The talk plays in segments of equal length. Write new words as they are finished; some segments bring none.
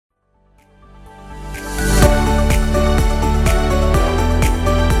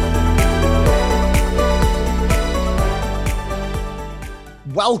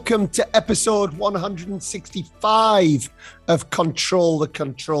welcome to episode 165 of Control the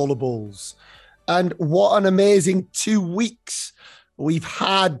Controllables. And what an amazing 2 weeks we've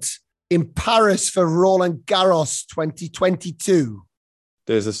had in Paris for Roland Garros 2022.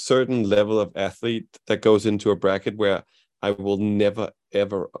 There's a certain level of athlete that goes into a bracket where I will never,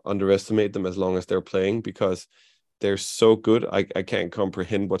 ever underestimate them as long as they're playing, because they're so good. I can't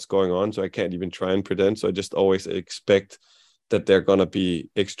comprehend what's going on, so I can't even try and pretend. So I just always expect that they're going to be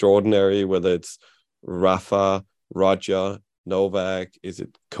extraordinary, whether it's Rafa, Roger, Novak, is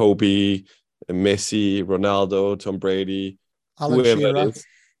it Kobe, Messi, Ronaldo, Tom Brady, Alan whoever Shearer. it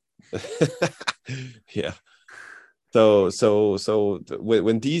is. Yeah. So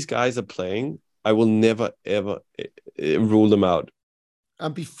when these guys are playing, I will never, ever rule them out.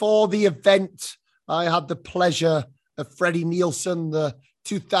 And before the event, I had the pleasure of Freddie Nielsen, the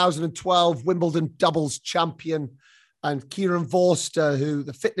 2012 Wimbledon doubles champion, and Kieran Vorster, who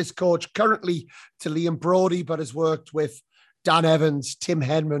the fitness coach currently to Liam Brody, but has worked with Dan Evans, Tim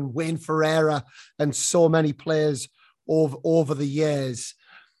Henman, Wayne Ferreira, and so many players over the years.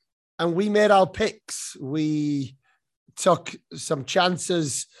 And we made our picks. We took some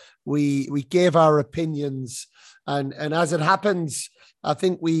chances. We gave our opinions. And as it happens, I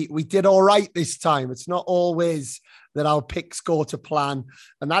think we did all right this time. It's not always that our picks go to plan.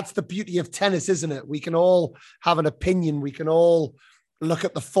 And that's the beauty of tennis, isn't it? We can all have an opinion. We can all look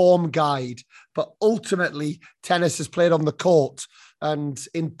at the form guide. But ultimately, tennis is played on the court. And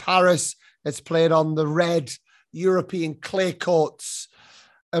in Paris, it's played on the red European clay courts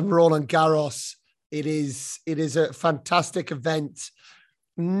of Roland Garros. It is a fantastic event.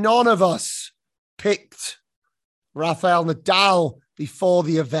 None of us picked Rafael Nadal before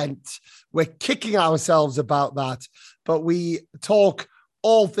the event. We're kicking ourselves about that, but we talk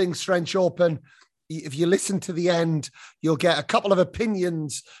all things French Open. If you listen to the end, you'll get a couple of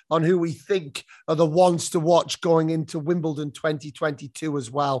opinions on who we think are the ones to watch going into Wimbledon 2022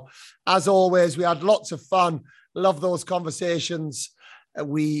 as well. As always, we had lots of fun. Love those conversations.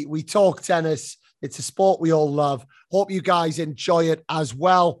 We talk tennis. It's a sport we all love. Hope you guys enjoy it as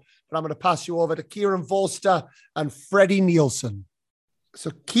well. But I'm going to pass you over to Kieran Vorster and Freddie Nielsen. So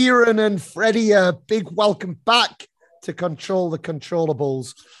Kieran and Freddie, a big welcome back to Control the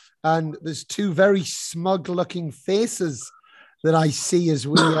Controllables. And there's two very smug-looking faces that I see as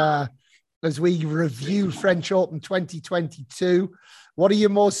we review French Open 2022. What are you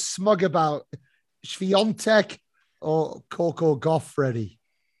most smug about, Swiatek or Coco Gauff, Freddie?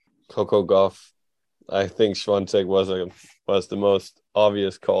 Coco Gauff. I think Swiatek was the most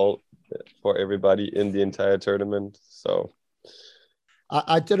obvious call for everybody in the entire tournament. So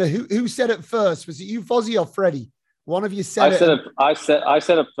I don't know who said it first. Was it you, Fozzie, or Freddie? One of you said it. I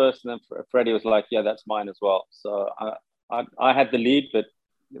said it first, and then Freddie was like, "Yeah, that's mine as well." So I had the lead, but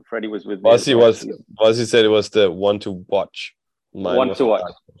Freddie was with me. Fozzie said it was the one to watch. One to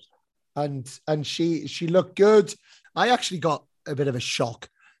watch. And she looked good. I actually got a bit of a shock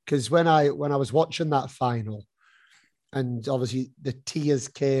because when I was watching that final, and obviously the tears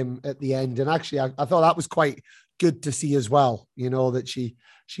came at the end, and actually I thought that was quite good to see as well. You know, that she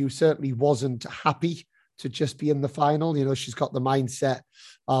certainly wasn't happy to just be in the final. You know, she's got the mindset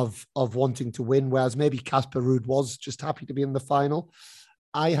of wanting to win, whereas maybe Casper Ruud was just happy to be in the final.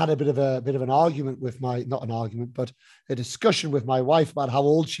 I had a bit of an argument with not an argument, but a discussion with my wife about how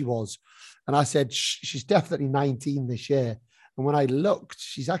old she was. And I said, she's definitely 19 this year. And when I looked,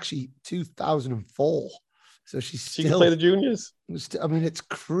 she's actually 2004. So she can play the juniors. I mean, it's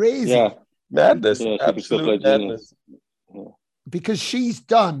crazy. Yeah. Madness. Yeah, absolute madness. Yeah. Because she's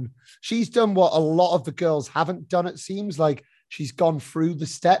done what a lot of the girls haven't done. It seems like she's gone through the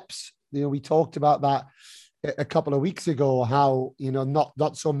steps. You know, we talked about that a couple of weeks ago, how, you know,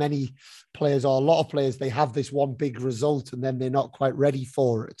 not so many players, or a lot of players, they have this one big result and then they're not quite ready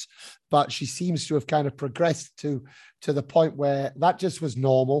for it. But she seems to have kind of progressed to the point where that just was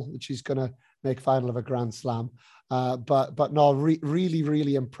normal, that she's going to make final of a Grand Slam. But no, really,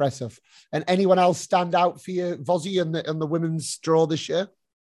 really impressive. And anyone else stand out for you, Vozzy, in the women's draw this year?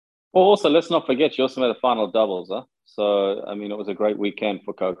 Well, also, let's not forget, she also made the final doubles, huh? So, I mean, it was a great weekend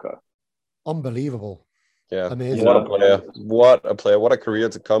for Coco. Unbelievable. Yeah, amazing. What a player! What a player! What a career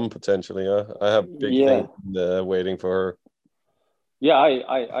to come potentially. I have big things waiting for her. Yeah,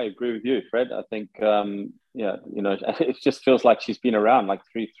 I agree with you, Fred. I think you know, it just feels like she's been around like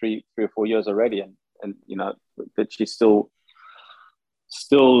three or 4 years already, and you know that she's still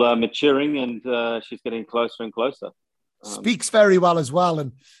maturing, and she's getting closer and closer. Speaks very well as well,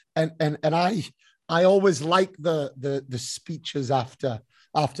 and I always like the speeches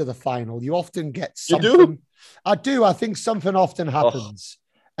after the final. You often get something. You do? I do. I think something often happens.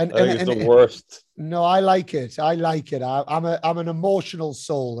 And, I think it's the worst. No, I like it. I'm an emotional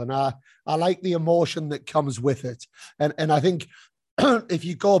soul, and I like the emotion that comes with it. And I think if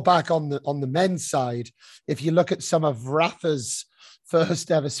you go back on the men's side, if you look at some of Rafa's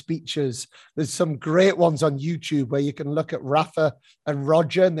first ever speeches, there's some great ones on YouTube where you can look at Rafa and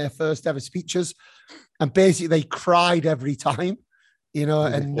Roger in their first ever speeches, and basically they cried every time,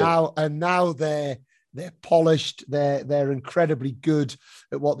 and now they're polished, they're incredibly good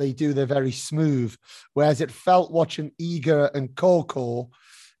at what they do, they're very smooth. Whereas it felt watching Iga and Coco,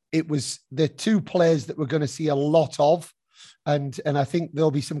 it was the two players that we're going to see a lot of. And I think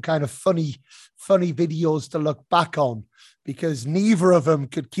there'll be some kind of funny videos to look back on, because neither of them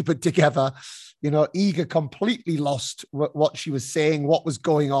could keep it together. Iga completely lost what she was saying, what was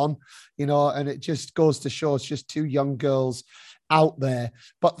going on, and it just goes to show it's just two young girls out there.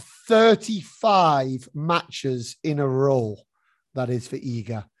 But 35 matches in a row, that is for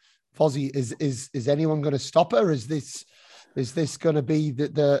Iga. Fozzie, is anyone going to stop her? Is this going to be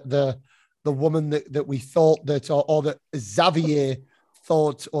the woman that we thought that, or that Xavier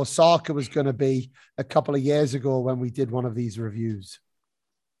thought Osaka was going to be a couple of years ago when we did one of these reviews?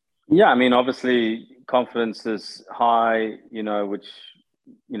 Yeah, I mean, obviously confidence is high, which,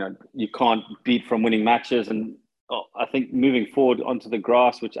 you can't beat from winning matches. And I think moving forward onto the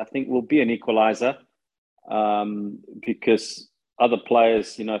grass, which I think will be an equalizer, because other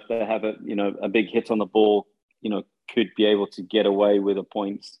players, if they have a big hit on the ball, could be able to get away with the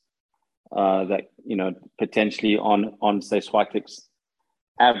points that, potentially on say Swiatek's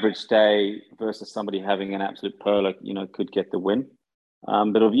average day versus somebody having an absolute pearler, could get the win.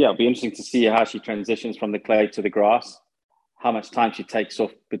 But it'll be interesting to see how she transitions from the clay to the grass, how much time she takes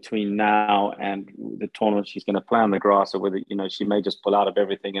off between now and the tournament she's going to play on the grass, or whether, she may just pull out of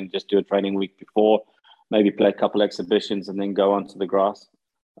everything and just do a training week before, maybe play a couple exhibitions and then go onto the grass.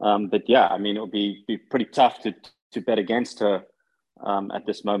 But yeah, I mean, it'll be pretty tough to bet against her at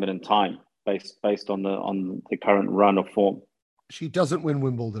this moment in time, based on the current run of form. She doesn't win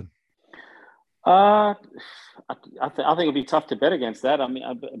Wimbledon. I think it'll be tough to bet against that. I mean,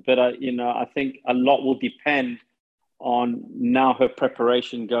 but I think a lot will depend on now her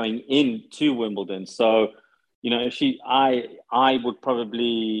preparation going into Wimbledon. So, I would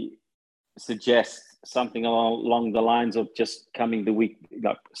probably suggest something along the lines of just coming the week,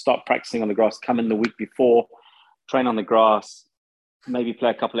 start practicing on the grass, come in the week before, train on the grass, maybe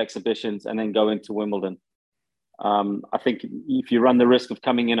play a couple exhibitions, and then go into Wimbledon. I think if you run the risk of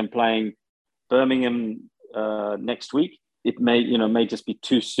coming in and playing Birmingham next week, it may just be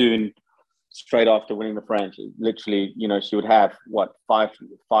too soon straight after winning the French. Literally, she would have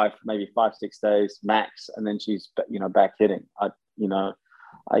maybe 5-6 days max, and then she's back hitting.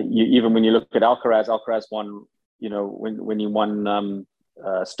 Even when you look at Alcaraz won, when he won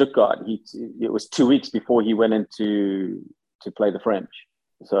Stuttgart, it was 2 weeks before he went into to play the French.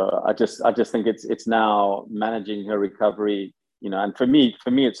 So I just think it's now managing her recovery, and for me,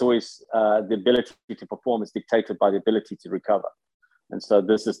 it's always the ability to perform is dictated by the ability to recover. And so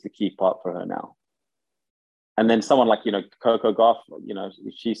this is the key part for her now. And then someone like, Coco Gauff,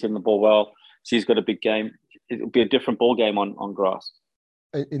 if she's hitting the ball well, she's got a big game. It'll be a different ball game on grass.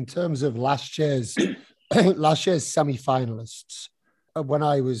 In terms of last year's semi-finalists, when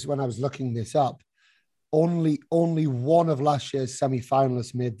I was looking this up, only one of last year's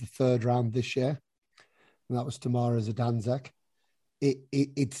semi-finalists made the third round this year, and that was Tamara Zidansek.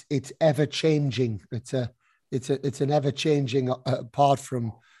 It's ever changing. It's an ever changing, apart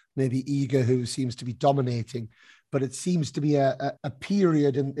from maybe Iga, who seems to be dominating, but it seems to be a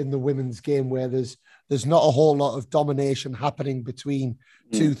period in the women's game where there's not a whole lot of domination happening between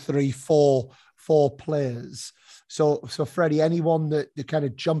 2, 3, 4 players. So Freddie, anyone that kind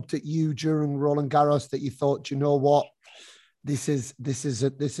of jumped at you during Roland Garros that you thought, what, this is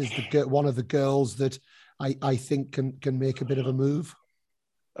one of the girls that I think can make a bit of a move?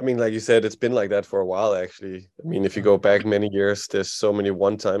 I mean, like you said, it's been like that for a while, actually. I mean, if you go back many years, there's so many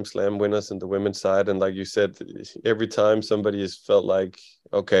one-time slam winners in the women's side. And like you said, every time somebody has felt like,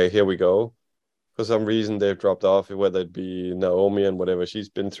 okay, here we go. For some reason, they've dropped off, whether it be Naomi and whatever she's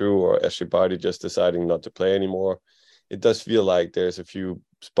been through, or Ashley Barty just deciding not to play anymore. It does feel like there's a few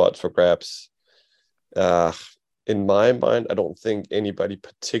spots for grabs. In my mind, I don't think anybody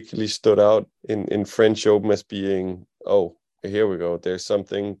particularly stood out in French Open as being, oh, here we go, there's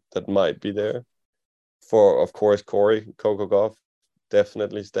something that might be there. For, of course, Coco Gauff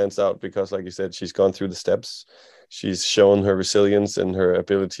definitely stands out because, like you said, she's gone through the steps. She's shown her resilience and her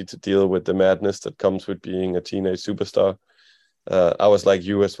ability to deal with the madness that comes with being a teenage superstar. I was like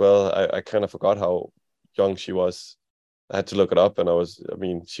you as well. I kind of forgot how young she was. I had to look it up, and I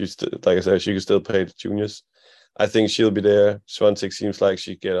mean, she's still, like I said, she could still play the juniors. I think she'll be there. Swiatek seems like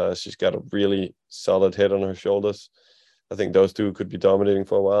she's got a really solid head on her shoulders. I think those two could be dominating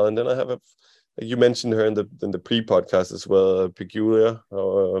for a while. And then I have you mentioned her in the pre-podcast as well, Peculiar.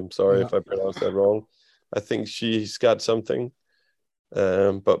 Oh, I'm sorry if I pronounced that wrong. I think she's got something.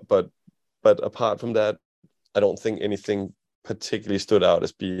 But apart from that, I don't think anything particularly stood out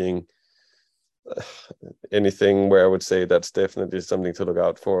as being anything where I would say that's definitely something to look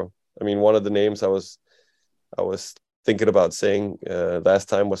out for. I mean, one of the names I was thinking about saying last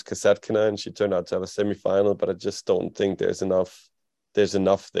time was Kasatkina, and she turned out to have a semifinal, but I just don't think there's enough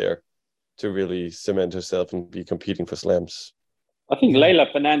there to really cement herself and be competing for slams. I think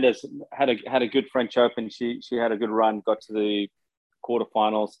Leylah Fernandez had a good French Open. She had a good run, got to the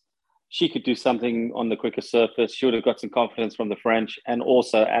quarterfinals. She could do something on the quicker surface. She would have got some confidence from the French, and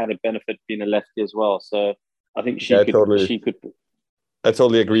also added benefit being a lefty as well. So I think she could. I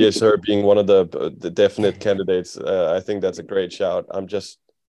totally agree as her being one of the definite candidates. I think that's a great shout.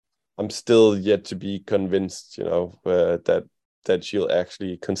 I'm still yet to be convinced, that she'll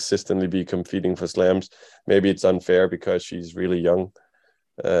actually consistently be competing for slams. Maybe it's unfair because she's really young,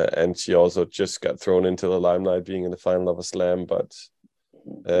 and she also just got thrown into the limelight being in the final of a slam. But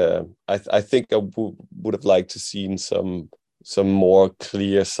I think I would have liked to seen some more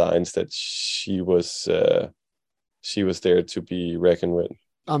clear signs that she was there to be reckoned with.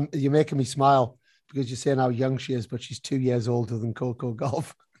 You're making me smile because you're saying how young she is, but she's 2 years older than Coco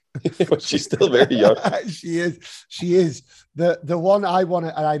Gauff. But she's still very young. She is. The one I want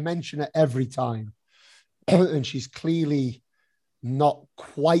to, and I mention it every time, and she's clearly not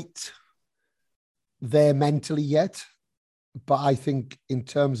quite there mentally yet. But I think in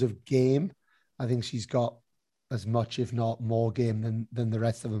terms of game, I think she's got as much, if not more game than the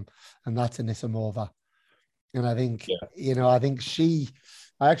rest of them. And that's Anisimova. And I think,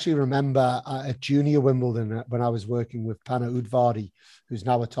 I actually remember at Junior Wimbledon when I was working with Panna Udvardi, who's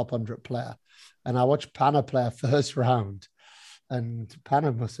now a top 100 player. And I watched Panna play her first round, and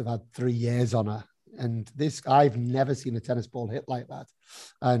Panna must have had 3 years on her. And I've never seen a tennis ball hit like that.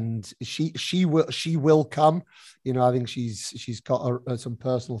 And she will come. I think she's got some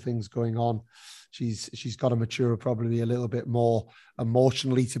personal things going on. She's got to mature probably a little bit more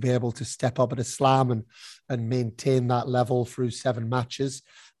emotionally to be able to step up at a slam and maintain that level through 7 matches.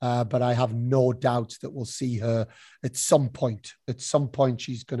 But I have no doubt that we'll see her at some point. At some point,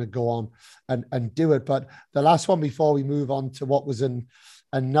 she's going to go on and do it. But the last one before we move on to what was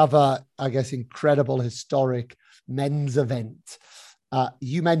another, I guess, incredible historic men's event.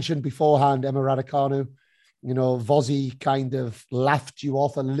 You mentioned beforehand, Emma Raducanu. Vozzy kind of laughed you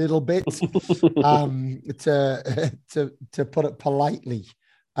off a little bit, to put it politely.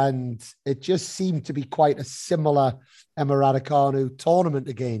 And it just seemed to be quite a similar Emma Raducanu tournament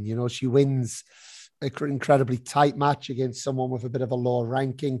again. She wins an incredibly tight match against someone with a bit of a lower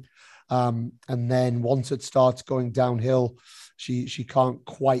ranking. And then once it starts going downhill, she can't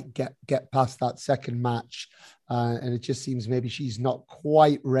quite get past that second match. And it just seems maybe she's not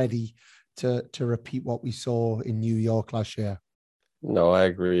quite ready to repeat what we saw in New York last year. No, I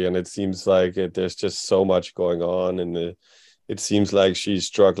agree. And it seems like there's just so much going on. And it seems like she's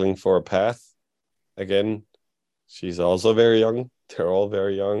struggling for a path. Again, she's also very young. They're all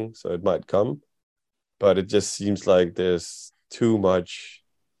very young, so it might come. But it just seems like there's too much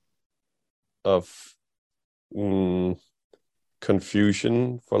of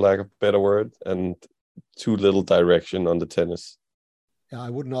confusion, for lack of a better word, and too little direction on the tennis. Yeah, I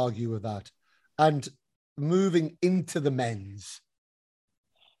wouldn't argue with that. And moving into the men's,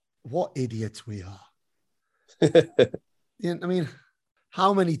 what idiots we are. I mean,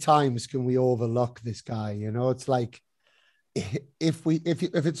 how many times can we overlook this guy? It's like if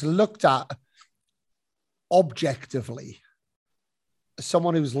it's looked at objectively,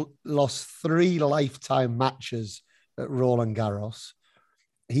 someone who's lost 3 lifetime matches at Roland Garros,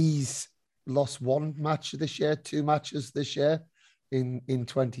 he's lost 1 match this year, 2 matches this year. In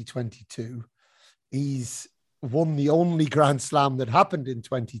 2022, he's won the only Grand Slam that happened in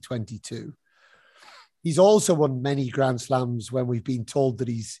 2022. He's also won many Grand Slams when we've been told that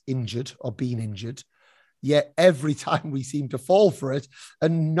he's injured or been injured. Yet every time we seem to fall for it,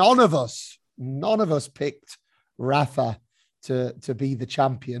 and none of us picked Rafa to be the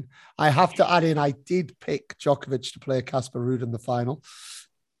champion. I have to add in, I did pick Djokovic to play Casper Ruud in the final,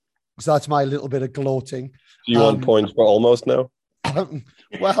 so that's my little bit of gloating. Do you want points for almost now?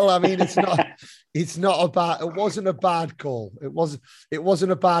 Well, I mean, it wasn't a bad call. It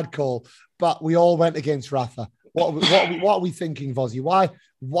wasn't a bad call, but we all went against Rafa. What are we thinking, Vozzy?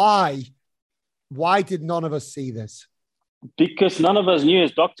 Why did none of us see this? Because none of us knew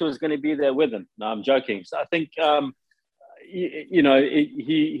his doctor was going to be there with him. No, I'm joking. So I think,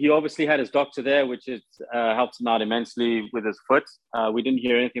 he obviously had his doctor there, which has helped him out immensely with his foot. We didn't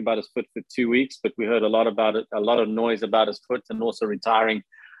hear anything about his foot for 2 weeks, but we heard a lot about it, a lot of noise about his foot, and also retiring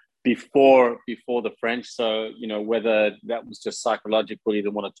before the French. So, whether that was just psychological, he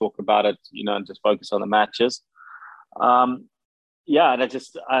didn't want to talk about it, and just focus on the matches. Yeah, and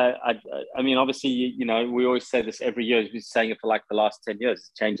I mean, obviously, we always say this every year. We've been saying it for like the last 10 years.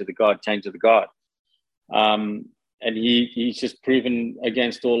 Change of the guard, change of the guard. And he's just proven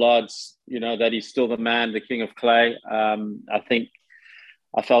against all odds, that he's still the man, the king of clay. I think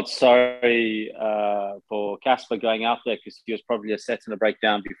I felt sorry for Casper going out there, because he was probably a set and a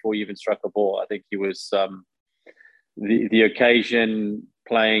breakdown before he even struck a ball. I think he was the occasion,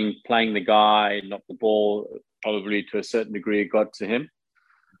 playing the guy, not the ball. Probably to a certain degree, it got to him.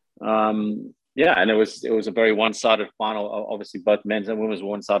 And it was a very one-sided final. Obviously, both men's and women's were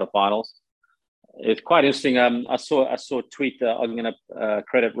one-sided finals. It's quite interesting. I saw a tweet. I'm going to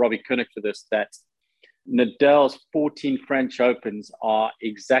credit Robbie Koenig for this. That Nadal's 14 French Opens are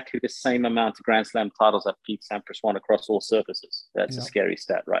exactly the same amount of Grand Slam titles that Pete Sampras won across all surfaces. That's a scary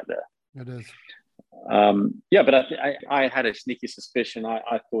stat right there. It is. But I had a sneaky suspicion.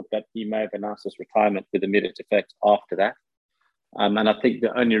 I thought that he may have announced his retirement with immediate effect after that. And I think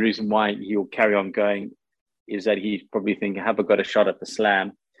the only reason why he'll carry on going is that he's probably thinking, have I got a shot at the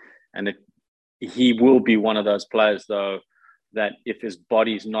Slam? And he will be one of those players, though, that if his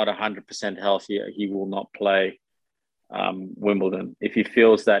body's not 100% healthy, he will not play Wimbledon. If he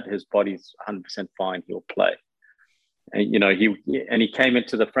feels that his body's 100% fine, he'll play. And, he came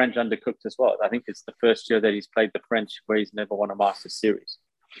into the French undercooked as well. I think it's the first year that he's played the French where he's never won a Masters series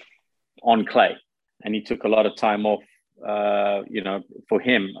on clay. And he took a lot of time off, for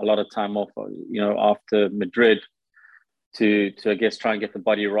him, a lot of time off, after Madrid to I guess, try and get the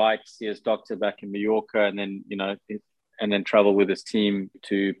body right, see his doctor back in Mallorca, and then travel with his team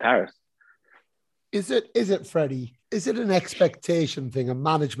to Paris. Is it, Freddie? Is it an expectation thing, a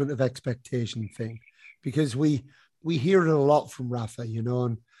management of expectation thing? Because we hear it a lot from Rafa,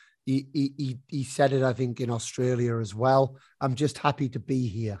 and he said it, I think, in Australia as well. I'm just happy to be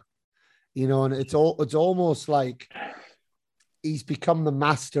here, and it's almost like he's become the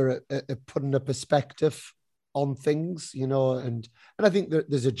master at putting a perspective on things, and I think that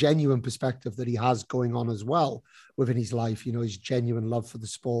there's a genuine perspective that he has going on as well within his life, his genuine love for the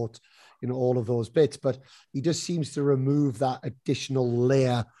sport, all of those bits, but he just seems to remove that additional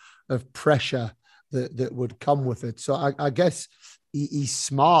layer of pressure that would come with it. So I guess he's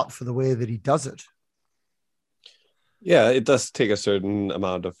smart for the way that he does it. Yeah, it does take a certain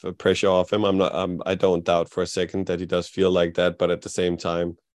amount of pressure off him. I don't doubt for a second that he does feel like that, but at the same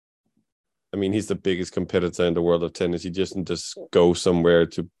time, I mean, he's the biggest competitor in the world of tennis. He doesn't just go somewhere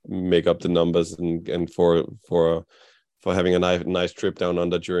to make up the numbers and for having a nice trip down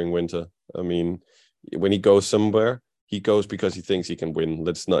under during winter. I mean, when he goes somewhere, he goes because he thinks he can win.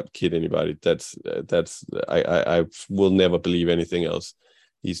 Let's not kid anybody. I will never believe anything else.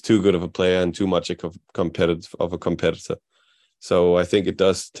 He's too good of a player and too much a competitor. So I think it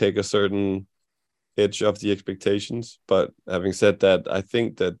does take a certain edge of the expectations. But having said that,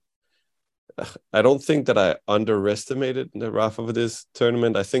 I don't think that I underestimated Rafa for this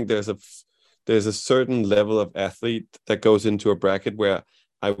tournament. I think there's a certain level of athlete that goes into a bracket where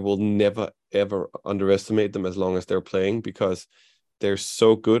I will never, ever underestimate them as long as they're playing, because they're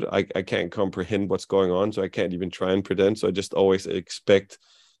so good. I can't comprehend what's going on, so I can't even try and pretend. So I just always expect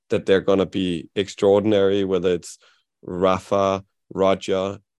that they're going to be extraordinary, whether it's Rafa,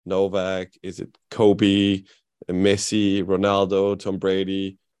 Roger, Novak, is it Kobe, Messi, Ronaldo, Tom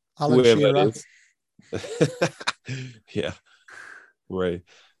Brady, Alan Shearer. Yeah, right.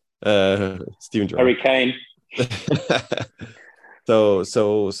 Steven Gerrard. Harry Kane. So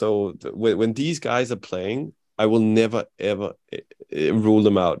when these guys are playing, I will never ever rule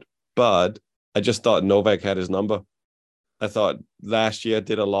them out. But I just thought Novak had his number. I thought last year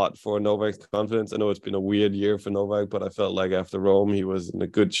did a lot for Novak's confidence. I know it's been a weird year for Novak, but I felt like after Rome he was in a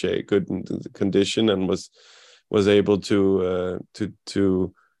good shape, good condition, and was able to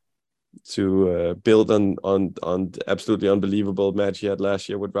build on absolutely unbelievable match he had last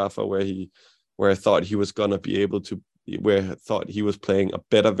year with Rafa, where I thought he was gonna be able to, where I thought he was playing a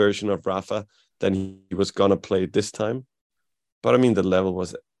better version of Rafa than he was gonna play this time. But I mean, the level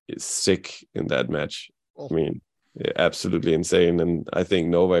was sick in that match. I mean, absolutely insane, and I think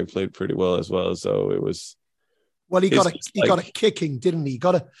Novak played pretty well as well. So it was. Well, he got a kicking, didn't he? He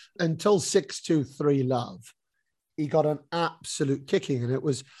got until 6-2-3 love. He got an absolute kicking, and it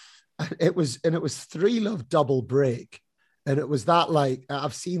was 3-love double break, And it was that, like,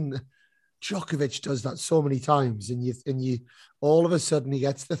 I've seen Djokovic does that so many times, and you all of a sudden he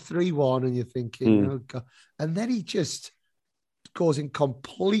gets the 3-1 and you're thinking, oh God. And then he just goes in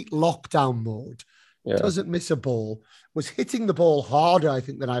complete lockdown mode, doesn't miss a ball, was hitting the ball harder, I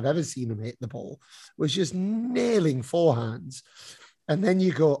think, than I've ever seen him hit the ball, was just nailing forehands. And then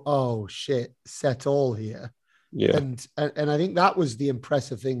you go, oh shit, set all here. Yeah. And I think that was the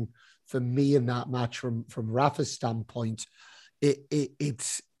impressive thing for me in that match from Rafa's standpoint.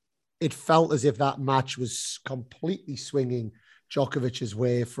 It felt as if that match was completely swinging Djokovic's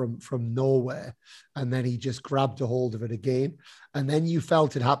way from nowhere. And then he just grabbed a hold of it again. And then you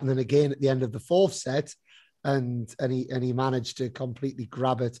felt it happening again at the end of the fourth set. And he managed to completely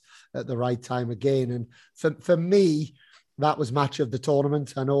grab it at the right time again. And for me, that was match of the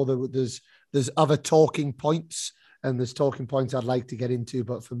tournament. I know there's other talking points, and there's talking points I'd like to get into,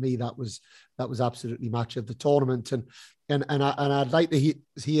 but for me, that was absolutely match of the tournament. And I'd like to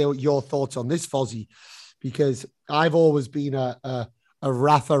hear your thoughts on this, Fozzy, because I've always been a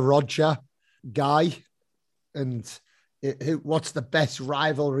Rafa Roger guy, and what's the best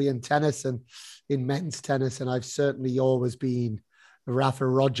rivalry in tennis and in men's tennis, and I've certainly always been Rafa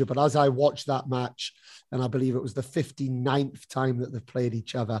Roger. But as I watched that match, and I believe it was the 59th time that they've played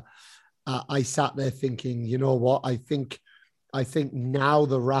each other, I sat there thinking, you know what? I think now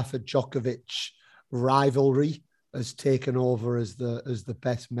the Rafa Djokovic rivalry has taken over as the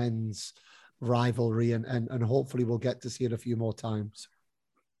best men's rivalry, and hopefully we'll get to see it a few more times.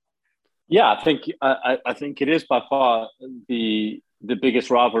 Yeah, I think it is by far the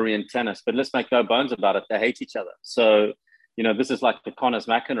biggest rivalry in tennis. But let's make no bones about it; they hate each other. So, you know, this is like the Connors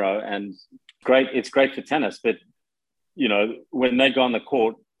McEnroe, and it's great for tennis. But you know, when they go on the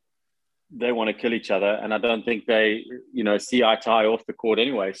court, they want to kill each other, and I don't think they, you know, see eye to eye off the court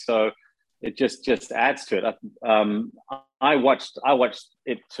anyway. So it just adds to it. I watched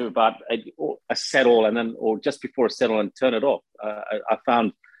it to about a set all, and then or just before a set all, and turn it off. I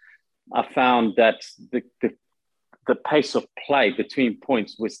found that the pace of play between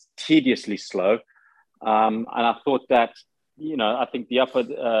points was tediously slow, and I thought that, you know, I think the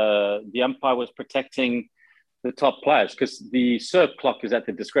umpire was protecting the top players, because the serve clock is at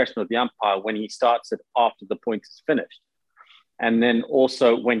the discretion of the umpire when he starts it after the point is finished. And then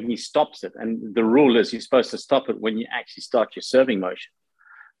also when he stops it. And the rule is you're supposed to stop it when you actually start your serving motion.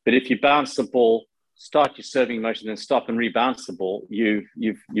 But if you bounce the ball, start your serving motion, then stop and rebounce the ball, you've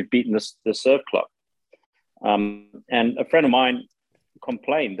beaten the serve clock. And a friend of mine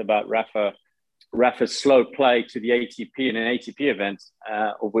complained about Rafa's slow play to the ATP in an ATP event,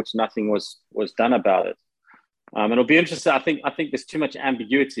 of which nothing was done about it. And it'll be interesting. I think there's too much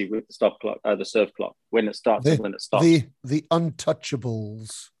ambiguity with the stop clock, the serve clock, when it starts and when it stops. The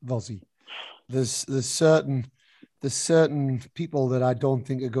untouchables, Vozzy. There's certain people that I don't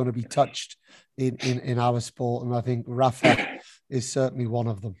think are going to be touched in our sport, and I think Rafa is certainly one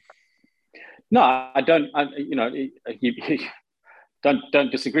of them. No, I don't.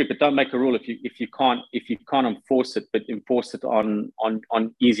 Don't disagree, but don't make a rule if you can't enforce it, but enforce it on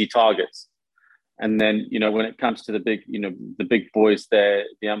easy targets. And then, you know, when it comes to the big boys there,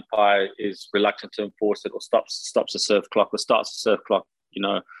 the umpire is reluctant to enforce it, or stops the serve clock, or starts the serve clock, you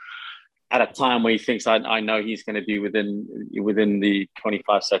know, at a time where he thinks, I know he's going to be within the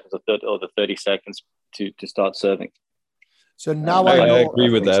 25 seconds or the 30 seconds to start serving. So now I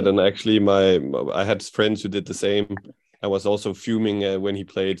agree with that. And actually I had friends who did the same. I was also fuming when he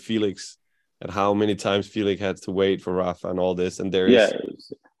played Felix, at how many times Felix had to wait for Rafa and all this. And it's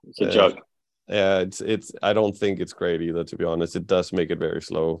a joke. Yeah, it's. I don't think it's great either, to be honest. It does make it very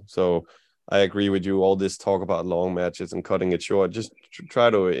slow. So I agree with you. All this talk about long matches and cutting it short, just try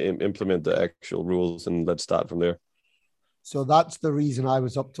to implement the actual rules, and let's start from there. So that's the reason I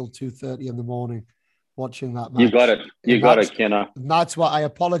was up till 2:30 in the morning watching that match. You got it. You got it, Kenna. And that's why I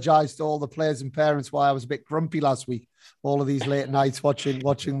apologize to all the players and parents why I was a bit grumpy last week. All of these late nights watching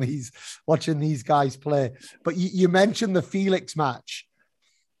these guys play. But you mentioned the Felix match.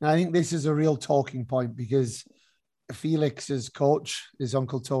 And I think this is a real talking point, because Felix's coach is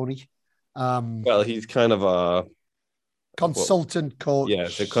Uncle Tony. Well, he's kind of a consultant coach. Yeah,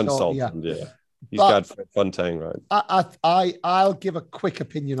 the consultant. So, yeah. He's got Fontaine, right? I'll give a quick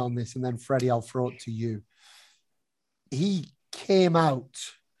opinion on this, and then Freddie, I'll throw it to you. He came out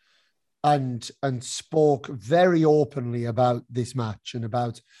and spoke very openly about this match and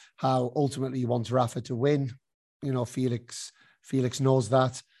about how ultimately he wants Rafa to win. You know, Felix knows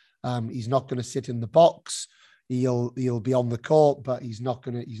that. He's not going to sit in the box. He'll be on the court, but he's not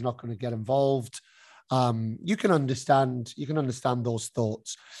going to get involved. You can understand those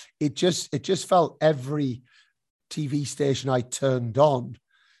thoughts. It just felt every TV station I turned on,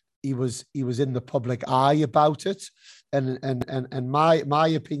 he was in the public eye about it. And my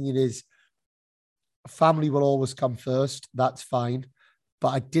opinion is family will always come first. That's fine. But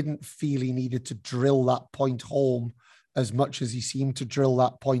I didn't feel he needed to drill that point home as much as he seemed to drill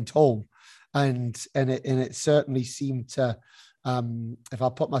that point home. And it certainly seemed to, if I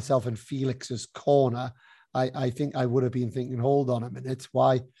put myself in Felix's corner, I think I would have been thinking, hold on a minute,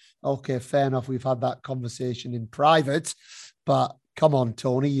 why? Okay, fair enough. We've had that conversation in private, but come on,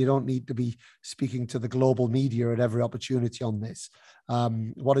 Tony, you don't need to be speaking to the global media at every opportunity on this.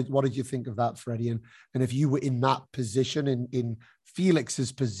 What did you think of that, Freddie? And if you were in that position, in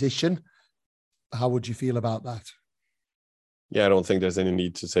Felix's position, how would you feel about that? Yeah, I don't think there's any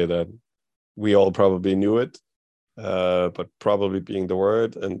need to say that. We all probably knew it, but probably being the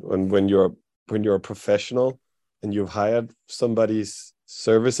word. And when you're a professional and you've hired somebody's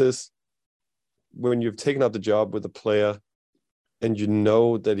services, when you've taken up the job with a player and you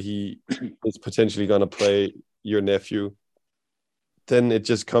know that he is potentially going to play your nephew, then it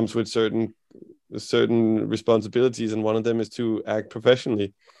just comes with certain responsibilities, and one of them is to act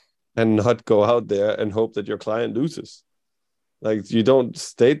professionally and not go out there and hope that your client loses. Like, you don't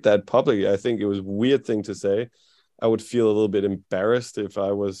state that publicly. I think it was a weird thing to say. I would feel a little bit embarrassed if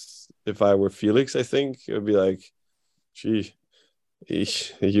I were Felix. I think it would be like, gee,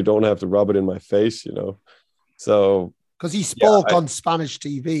 you don't have to rub it in my face, you know. So because he spoke on Spanish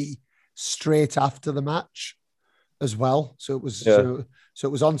TV straight after the match as well. So it was so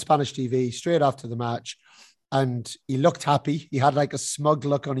it was on Spanish TV straight after the match, and he looked happy. He had like a smug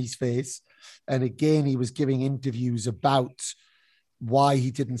look on his face, and again he was giving interviews about why he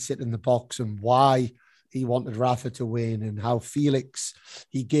didn't sit in the box and why he wanted Rafa to win, and how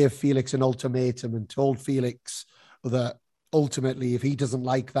he gave Felix an ultimatum and told Felix that ultimately, if he doesn't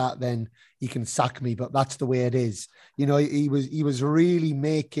like that, then he can sack me. But that's the way it is. You know, he was really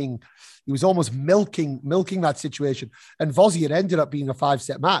he was almost milking that situation. And Vozzy, it ended up being a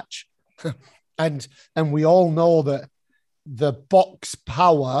 5-set match. and we all know that the box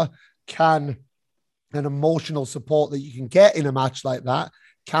power and emotional support that you can get in a match like that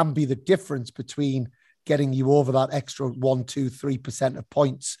can be the difference between getting you over that extra 1%, 2%, 3% of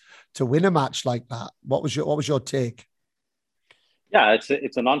points to win a match like that. What was your take? Yeah,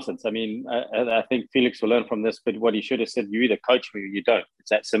 it's a nonsense. I mean, I think Felix will learn from this, but what he should have said, you either coach me or you don't. It's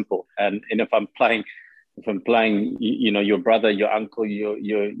that simple. And if I'm playing, you know, your brother, your uncle,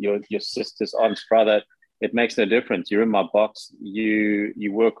 your sister's aunt's brother, it makes no difference. You're in my box. You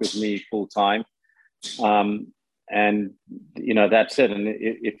work with me full time, and you know, that's it. And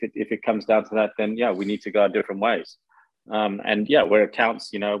if it comes down to that, then yeah, we need to go our different ways. And yeah, where it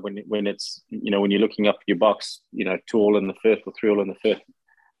counts, you know, when it's, you know, when you're looking up your box, you know, 2 all in the first or 3 all in the fifth,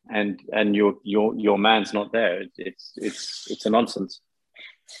 and your man's not there, it's a nonsense.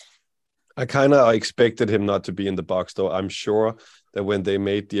 I kind of expected him not to be in the box, though. I'm sure that when they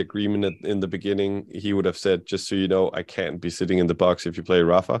made the agreement in the beginning, he would have said, just so you know, I can't be sitting in the box if you play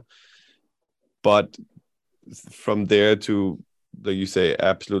Rafa. But from there to, like you say,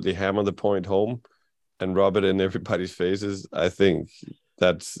 absolutely hammer the point home and rub it in everybody's faces, I think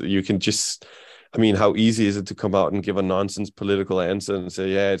that's, you can just, I mean, how easy is it to come out and give a nonsense political answer and say,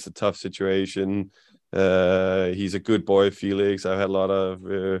 yeah, it's a tough situation. He's a good boy, Felix. I've had a lot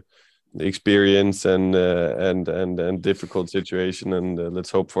of experience and difficult situation, and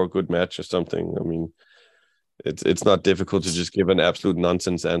let's hope for a good match or something. I mean, it's not difficult to just give an absolute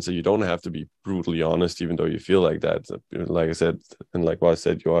nonsense answer. You don't have to be brutally honest, even though you feel like that. Like I said, and like what I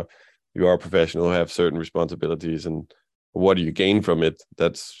said, you are a professional, have certain responsibilities, and what do you gain from it?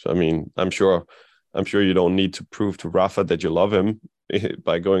 That's, I mean, I'm sure you don't need to prove to Rafa that you love him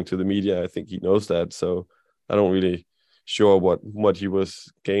by going to the media. I think he knows that. So I don't really sure what he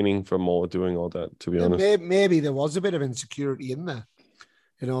was gaining from doing all that, to be honest. Maybe there was a bit of insecurity in there,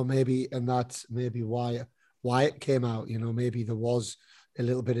 you know, maybe, and that's maybe why it came out, you know, maybe there was a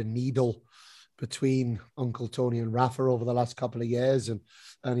little bit of needle between Uncle Tony and Rafa over the last couple of years, and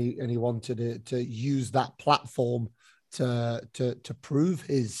he wanted to use that platform to prove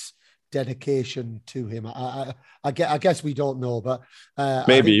his dedication to him. I guess we don't know, but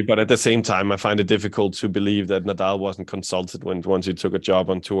maybe. But at the same time, I find it difficult to believe that Nadal wasn't consulted once he took a job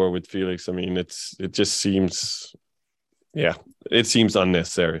on tour with Felix. I mein, it just seems, it seems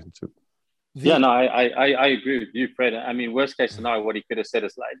unnecessary. Yeah, no, I agree with you, Fred. I mean, worst case scenario, what he could have said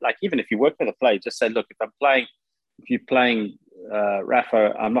is like even if you work with a player, just say, look, if you're playing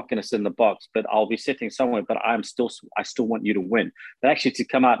Rafa, I'm not going to sit in the box, but I'll be sitting somewhere. But I still want you to win. But actually, to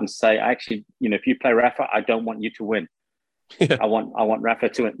come out and say, actually, you know, if you play Rafa, I don't want you to win. Yeah. I want Rafa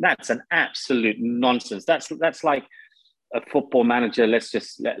to win. That's an absolute nonsense. That's like a football manager. Let's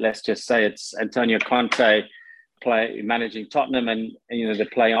just say it's Antonio Conte managing Tottenham, and they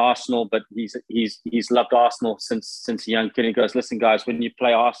play Arsenal, but he's loved Arsenal since a young kid. He goes, listen, guys, when you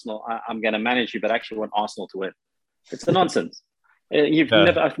play Arsenal, I'm going to manage you, but I actually want Arsenal to win. It's a nonsense.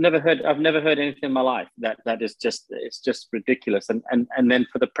 I've never heard anything in my life that is just ridiculous. And then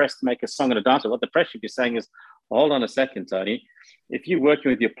for the press to make a song and a dance, what the press should be saying is, hold on a second, Tony. If you're working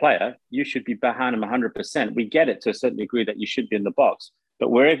with your player, you should be behind him 100%. We get it to a certain degree that you should be in the box. But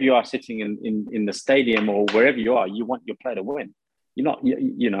wherever you are sitting in the stadium or wherever you are, you want your player to win. You're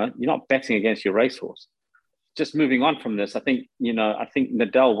not betting against your racehorse. Just moving on from this, I think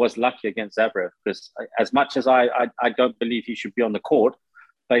Nadal was lucky against Zverev, because as much as I don't believe he should be on the court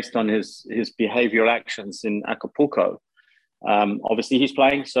based on his behavioral actions in Acapulco. Obviously he's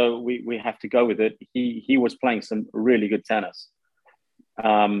playing, so we have to go with it. He was playing some really good tennis.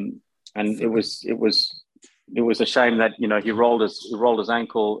 And it was a shame that he rolled his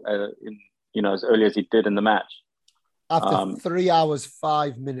ankle as early as he did in the match. After 3 hours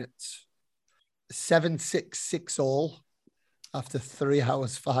 5 minutes, 7-6 6-all. After 3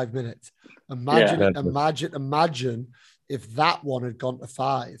 hours 5 minutes, imagine if that one had gone to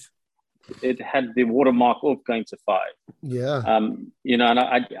 5. It had the watermark of going to 5. Yeah. And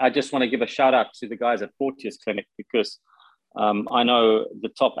I just want to give a shout out to the guys at Fortius Clinic, because I know the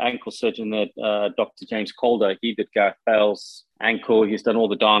top ankle surgeon there, Dr. James Calder. He did Gareth Bale's ankle. He's done all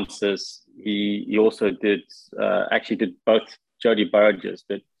the dances. He also did both Jody Burgess.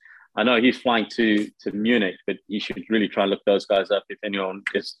 But I know he's flying to Munich, but you should really try and look those guys up if anyone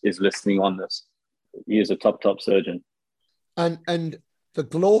is listening on this. He is a top surgeon. And the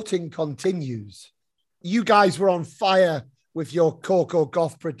gloating continues. You guys were on fire with your Coco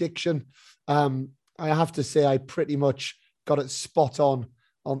Gauff prediction. I have to say I pretty much got it spot on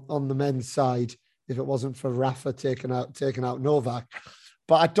the men's side, if it wasn't for Rafa taking out Novak.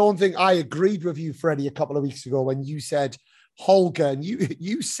 But I don't think I agreed with you, Freddie, a couple of weeks ago when you said Holger, and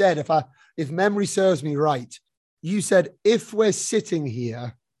you said, if memory serves me right, you said if we're sitting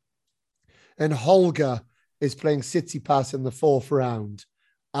here and Holger is playing Tsitsipas in the 4th round,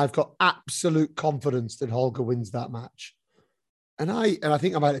 I've got absolute confidence that Holger wins that match. And I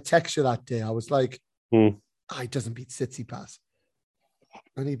think I might have texted you that day. I was like, he doesn't beat Tsitsipas.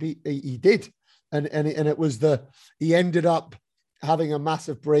 And he did. And it was he ended up having a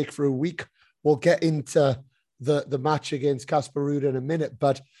massive breakthrough week. We'll get into the match against Casper Ruud in a minute,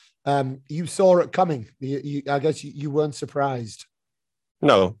 but you saw it coming. I guess you weren't surprised.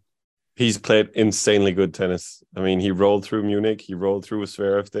 No, he's played insanely good tennis. I mean, he rolled through Munich. He rolled through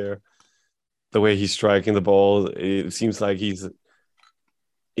Zverev there. The way he's striking the ball, it seems like he's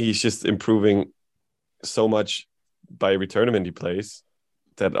just improving so much by every tournament he plays.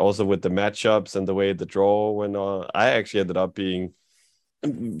 That also with the matchups and the way the draw went on, I actually ended up being,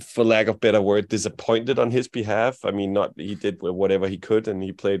 for lack of better word, disappointed on his behalf. I mean, he did whatever he could and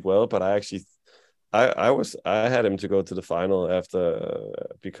he played well, but I had him to go to the final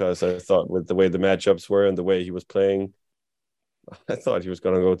because I thought with the way the matchups were and the way he was playing, I thought he was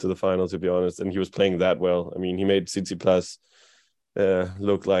going to go to the final, to be honest, and he was playing that well. I mean, he made Tsitsipas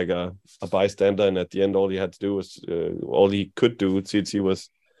look like a bystander, and at the end all he had to do was all he could do, Tsitsi, was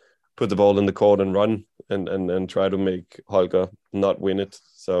put the ball in the court and run and try to make Holger not win it.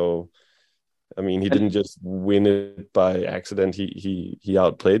 So I mean, he didn't just win it by accident, he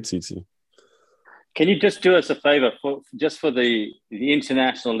outplayed Tsitsi. Can you just do us a favor for the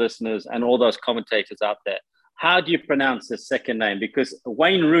international listeners and all those commentators out there? How do you pronounce his second name? Because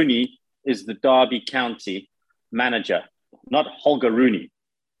Wayne Rooney is the Derby County manager, not Holger Rooney.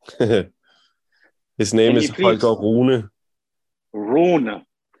 His name is Holger Rune. Rune.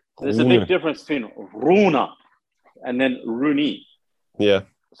 There's a big difference between Rune and then Rooney. Yeah.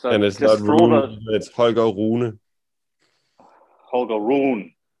 So and it's not Rune, it's Holger Rune. Holger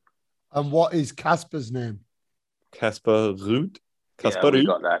Rune. And what is Casper's name? Casper Ruud. Casper Ruud. We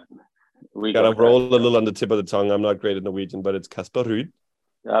got that. We gotta roll a little on the tip of the tongue. I'm not great at Norwegian, but it's Casper Ruud.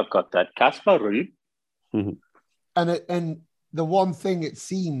 I've got that. Casper Ruud. Mm-hmm. And the one thing it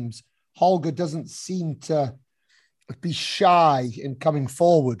seems, Holger doesn't seem to be shy in coming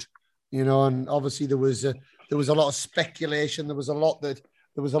forward, and obviously there was a lot of speculation. There was a lot that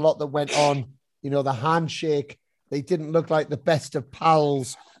went on, the handshake. They didn't look like the best of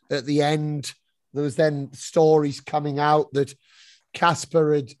pals at the end. There was then stories coming out that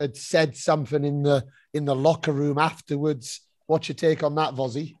Casper had said something in the locker room afterwards. What's your take on that,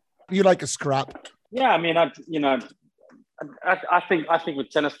 Vozzy? You like a scrap? Yeah, I mean, I think with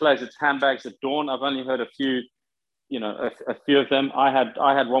tennis players, it's handbags at dawn. I've only heard a few a few of them. I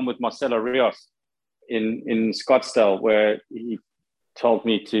had one with Marcelo Rios in Scottsdale where he told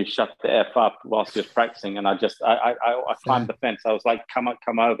me to shut the F up whilst he was practicing, and I climbed the fence. I was like,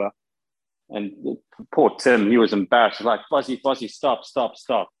 come over. And poor Tim, he was embarrassed. He was like, Fuzzy, stop. I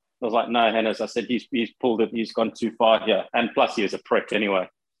was like, no, Hennes. I said, he's pulled it. He's gone too far here. And plus, he was a prick anyway.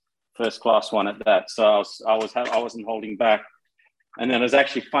 First class one at that. So I wasn't holding back. And then it was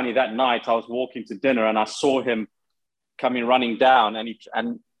actually funny that night. I was walking to dinner and I saw him coming running down,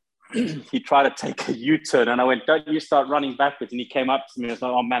 and he tried to take a U-turn. And I went, don't you start running backwards. And he came up to me and was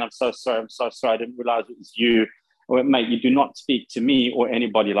like, oh man, I'm so sorry. I didn't realize it was you. I went, mate, you do not speak to me or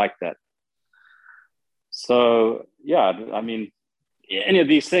anybody like that. So yeah, I mean, any of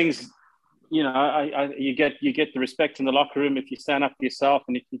these things, you get the respect in the locker room if you stand up for yourself,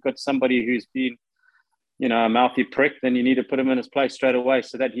 and if you've got somebody who's been, a mouthy prick, then you need to put him in his place straight away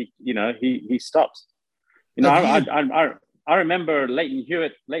so that he stops. I remember Leighton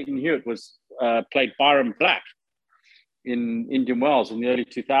Hewitt was played Byron Black in Indian Wells in the early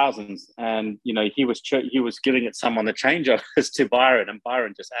 2000s, and he was giving it some on the changeovers to Byron, and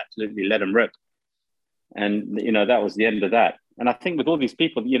Byron just absolutely let him rip. And, that was the end of that. And I think with all these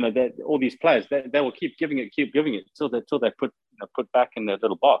people, all these players, they will keep giving it until they put back in their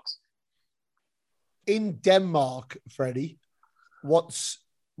little box. In Denmark, Freddie, what's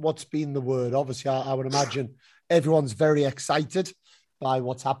been the word? Obviously, I would imagine everyone's very excited by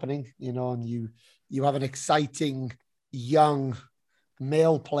what's happening, and you have an exciting young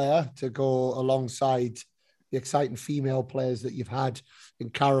male player to go alongside the exciting female players that you've had in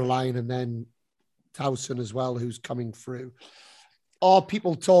Caroline and then Towson as well, who's coming through. Are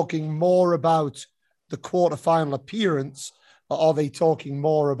people talking more about the quarterfinal appearance, or are they talking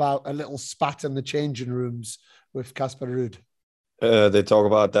more about a little spat in the changing rooms with Casper Ruud? They talk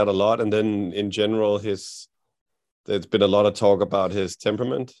about that a lot. And then in general, there's been a lot of talk about his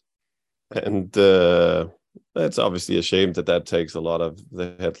temperament. And it's obviously a shame that takes a lot of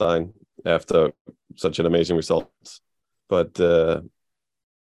the headline after such an amazing result. But that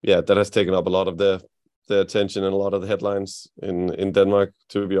has taken up a lot of the attention and a lot of the headlines in Denmark,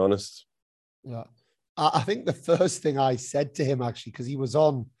 to be honest. Yeah. I think the first thing I said to him, actually, because he was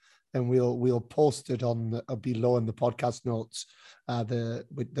on, and we'll post it on below in the podcast notes, the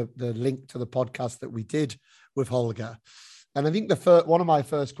link to the podcast that we did with Holger. And I think one of my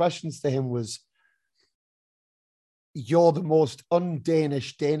first questions to him was, you're the most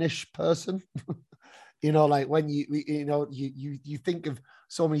un-Danish Danish person. Like when you think of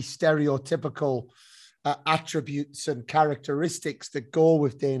so many stereotypical attributes and characteristics that go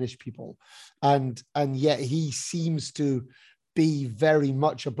with Danish people, and yet he seems to be very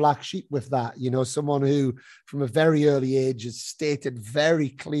much a black sheep with that. Someone who from a very early age has stated very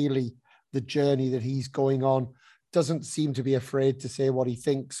clearly the journey that he's going on, doesn't seem to be afraid to say what he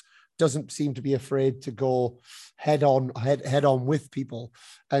thinks, doesn't seem to be afraid to go head on with people,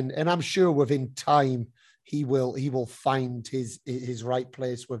 and I'm sure within time he will find his right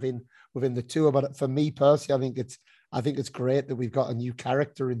place within the tour. But for me personally, I think it's great that we've got a new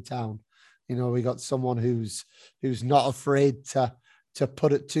character in town. We got someone who's not afraid to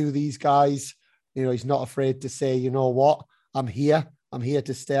put it to these guys. He's not afraid to say, you know what, I'm here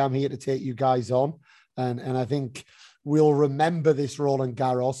to stay, I'm here to take you guys on, and I think we'll remember this Roland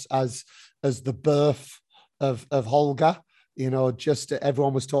Garros as the birth of Holger. Just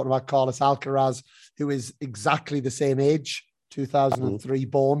everyone was talking about Carlos Alcaraz, who is exactly the same age, 2003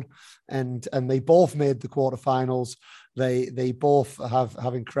 born, and they both made the quarterfinals. They both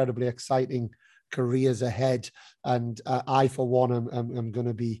have incredibly exciting careers ahead, and I, for one, am going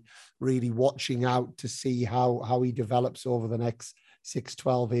to be really watching out to see how he develops over the next 6,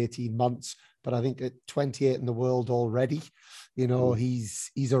 12, 18 months. But I think at 28 in the world already,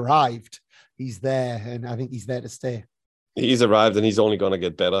 he's arrived. He's there, and I think he's there to stay. He's arrived, and he's only going to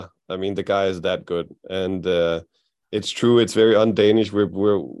get better. I mean, the guy is that good. And it's true, it's very un-Danish.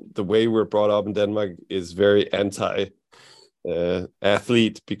 We're the way we're brought up in Denmark is very anti-athlete,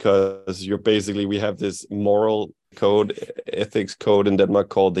 because we have this moral code, ethics code in Denmark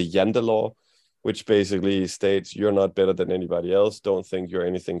called the Jantelov, which basically states you're not better than anybody else. Don't think you're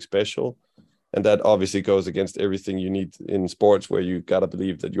anything special. And that obviously goes against everything you need in sports, where you got to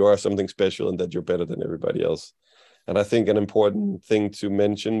believe that you are something special and that you're better than everybody else. And I think an important thing to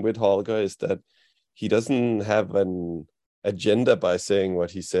mention with Holger is that he doesn't have an agenda by saying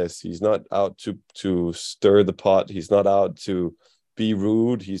what he says. He's not out to stir the pot. He's not out to be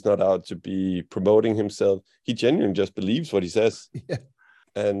rude. He's not out to be promoting himself. He genuinely just believes what he says. Yeah.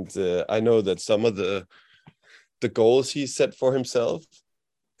 And I know that some of the goals he set for himself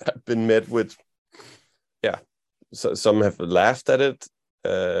have been met with, some have laughed at it.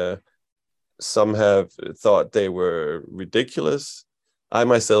 Some have thought they were ridiculous. I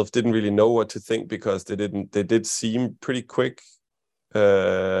myself didn't really know what to think because they did seem pretty quick.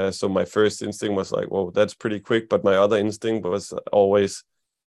 So my first instinct was like, "Whoa, that's pretty quick." But my other instinct was always,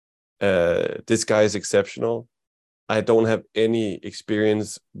 "This guy is exceptional." I don't have any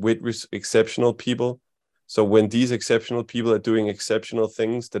experience with exceptional people. So when these exceptional people are doing exceptional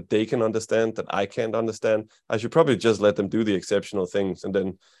things that they can understand, that I can't understand, I should probably just let them do the exceptional things. And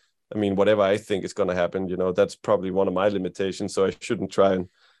then, I mean, whatever I think is going to happen, that's probably one of my limitations. So I shouldn't try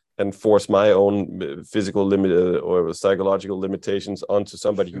and force my own physical limit or psychological limitations onto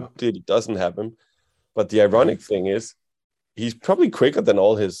somebody who clearly doesn't have them. But the ironic thing is, he's probably quicker than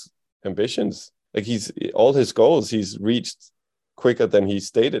all his ambitions. Like all his goals, he's reached quicker than he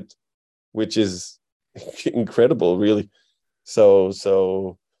stated, which is incredible, really.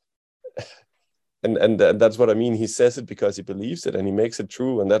 So and that's what I mean. He says it because he believes it and he makes it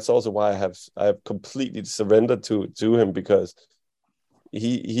true. And that's also why I have completely surrendered to him, because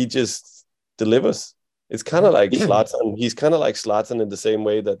he just delivers. It's kind of like Zlatan. He's kind of like Zlatan in the same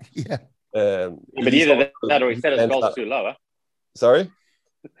way that but either that or he set his goals too low. Huh? Sorry?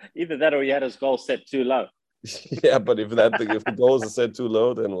 Either that or he had his goals set too low. Yeah, but if the goals are set too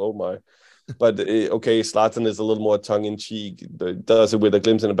low, then oh my. But okay, Zlatan is a little more tongue-in-cheek, does it with a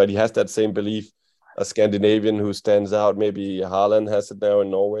glimpse in it, but he has that same belief. A Scandinavian who stands out, maybe Haaland has it now in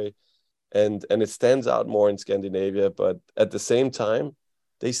Norway, and it stands out more in Scandinavia. But at the same time,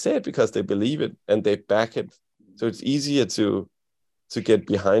 they say it because they believe it and they back it. So it's easier to get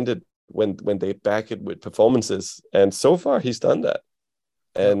behind it when they back it with performances. And so far, he's done that.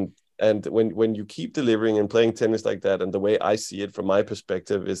 And when you keep delivering and playing tennis like that, and the way I see it from my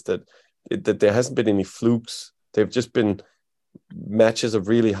perspective is that there hasn't been any flukes. They've just been matches of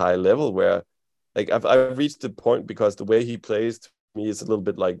really high level where, like, I've reached the point, because the way he plays to me is a little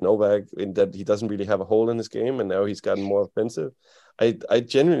bit like Novak, in that he doesn't really have a hole in his game, and now he's gotten more offensive. I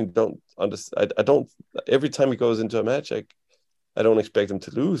genuinely don't understand. I don't. Every time he goes into a match, I don't expect him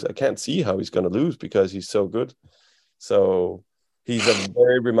to lose. I can't see how he's going to lose because he's so good. So he's a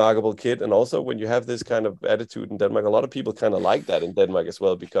very remarkable kid. And also, when you have this kind of attitude in Denmark, a lot of people kind of like that in Denmark as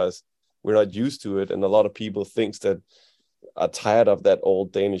well, because we're not used to it. And a lot of people are tired of that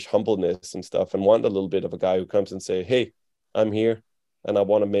old Danish humbleness and stuff, and want a little bit of a guy who comes and say, "Hey, I'm here and I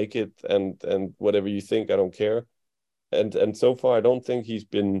want to make it, and whatever you think, I don't care." And so far, I don't think he's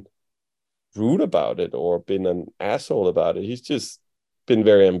been rude about it or been an asshole about it. He's just been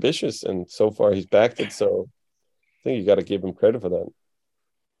very ambitious, and so far he's backed it. So I think you got to give him credit for that.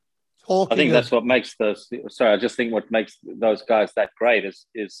 I think that's what makes I just think what makes those guys that great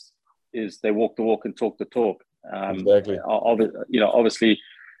is they walk the walk and talk the talk. Exactly. Obviously,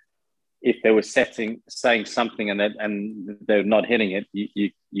 if they were saying something and they're not hitting it,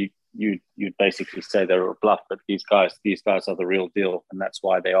 you basically say they're a bluff. But these guys are the real deal, and that's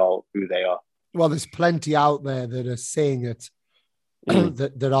why they are who they are. Well, there's plenty out there that are saying it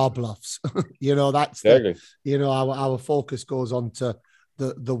that are bluffs. That's exactly. Our focus goes on to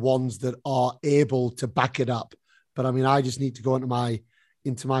the ones that are able to back it up. But I mean, I just need to go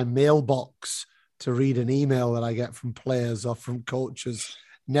into my mailbox to read an email that I get from players or from coaches,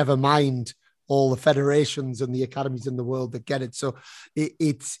 never mind all the federations and the academies in the world that get it. So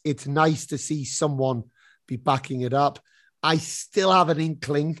it's nice to see someone be backing it up. I still have an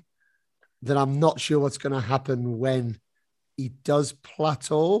inkling that I'm not sure what's going to happen when he does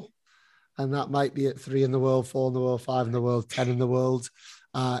plateau. And that might be at 3 in the world, 4 in the world, 5 in the world, 10 in the world.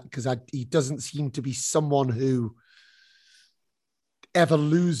 Because he doesn't seem to be someone who ever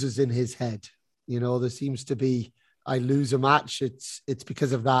loses in his head. There seems to be, I lose a match, it's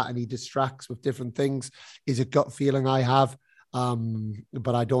because of that, and he distracts with different things, is a gut feeling I have.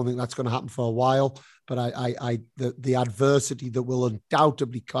 But I don't think that's going to happen for a while. But the adversity that will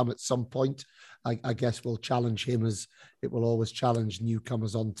undoubtedly come at some point, I guess, will challenge him, as it will always challenge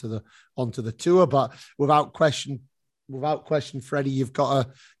newcomers onto the tour. But without question, Freddie, you've got a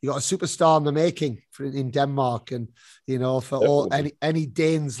superstar in the making in Denmark, and for all any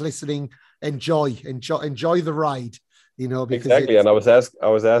Danes listening, enjoy the ride. Because exactly. And I was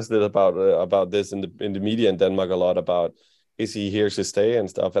asked about this in the media in Denmark a lot, about, is he here to stay and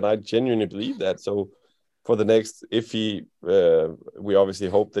stuff, and I genuinely believe that. So for the next, if he, we obviously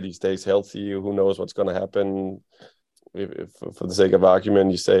hope that he stays healthy. Who knows what's going to happen? If for the sake of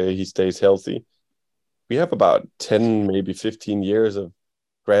argument, you say he stays healthy, we have about 10, maybe 15 years of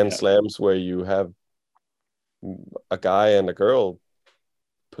Grand Slams where you have a guy and a girl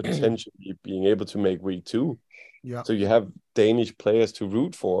potentially being able to make week 2. Yeah. So you have Danish players to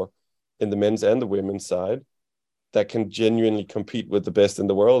root for in the men's and the women's side. that can genuinely compete with the best in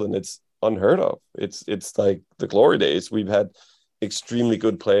the world, and it's unheard of. It's like the glory days. We've had extremely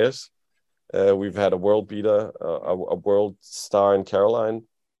good players. We've had a world beater, a world star in Caroline,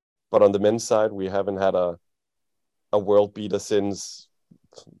 but on the men's side, we haven't had a world beater since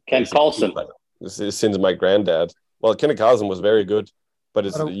Kent Carlson. Since my granddad. Well, Kenneth Carlson was very good, but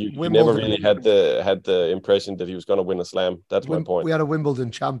you never really had the impression that he was going to win a slam. That's my point. We had a Wimbledon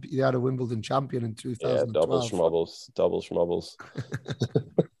champion. You had a Wimbledon champion in 2012. Yeah, double schmubbles.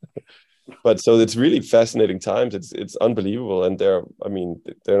 But so it's really fascinating times. It's unbelievable, and they're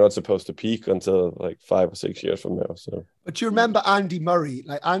not supposed to peak until like 5 or 6 years from now. So, but you remember Andy Murray,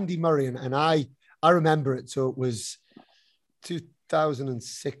 and I remember it. So it was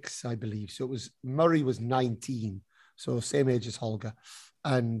 2006, I believe. So it was Murray was 19, so same age as Holger,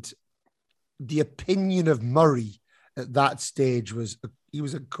 and the opinion of Murray at that stage was he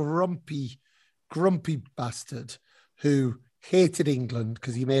was a grumpy bastard who hated England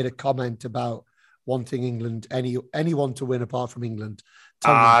because he made a comment about wanting England, anyone to win apart from England.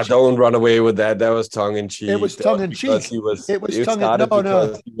 Don't run away with that. That was tongue in cheek. It was tongue in cheek. He was confronted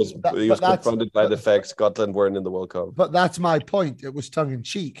by the fact Scotland weren't in the World Cup. But that's my point. It was tongue in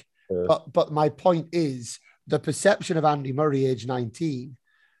cheek. Yeah. But my point is the perception of Andy Murray, age 19,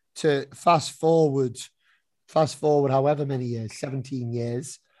 to fast forward however many years, 17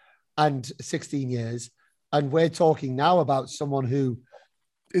 years and 16 years. And we're talking now about someone who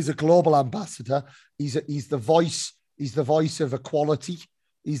is a global ambassador. He's the voice of equality.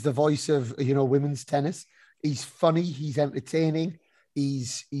 He's the voice of, women's tennis. He's funny. He's entertaining.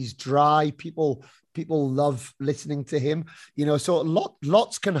 He's dry. People love listening to him. So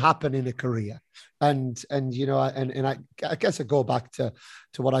lots can happen in a career. And I guess I go back to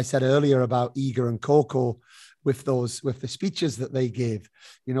what I said earlier about Iga and Coco with the speeches that they gave.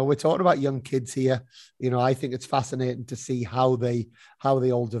 We're talking about young kids here. I think it's fascinating to see how they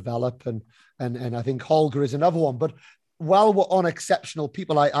all develop. And I think Holger is another one. But while we're on exceptional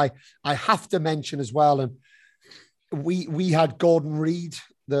people, I have to mention as well, and we had Gordon Reid,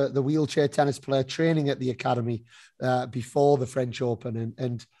 the wheelchair tennis player, training at the academy before the French Open,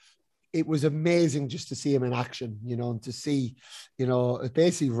 and it was amazing just to see him in action, and to see,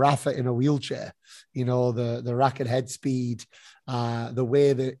 basically Rafa in a wheelchair, the racket head speed, the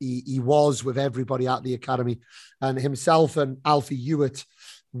way that he was with everybody at the academy, and himself and Alfie Hewitt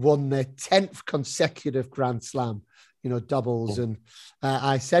won their 10th consecutive Grand Slam, doubles. And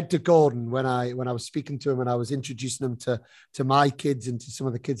I said to Gordon when I was speaking to him and I was introducing him to my kids and to some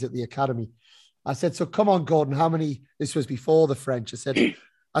of the kids at the academy, I said, so come on, Gordon, this was before the French.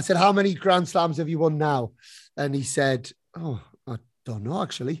 I said, how many Grand Slams have you won now? And he said, oh, I don't know,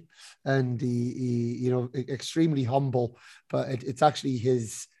 actually. And he extremely humble, but it's actually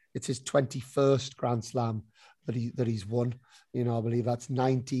his 21st Grand Slam that he's won. I believe that's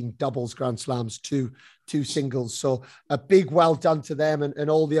 19 doubles Grand Slams, two singles. So a big well done to them and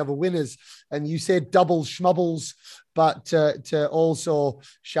all the other winners. And you said doubles, schmubbles, but to also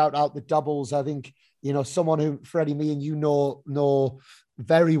shout out the doubles. I think, someone who, Freddie, me and you know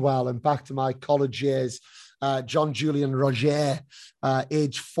very well, and back to my college years, John Julian Roger,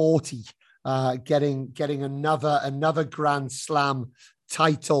 age 40, getting another Grand Slam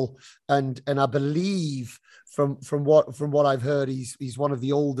title, and I believe from what I've heard, he's one of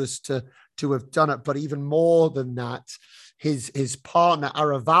the oldest to have done it. But even more than that, his partner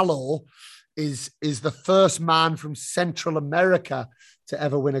Arevalo is the first man from Central America to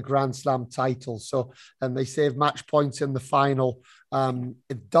ever win a Grand Slam title. So, and they saved match points in the final.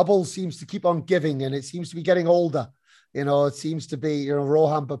 Double seems to keep on giving, and it seems to be getting older. It seems to be,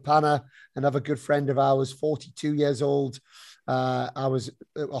 Rohan Bopanna, another good friend of ours, 42 years old. I was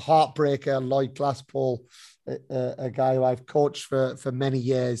a heartbreaker, Lloyd Glasspool, a guy who I've coached for many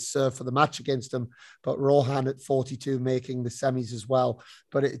years, for the match against him, but Rohan at 42 making the semis as well.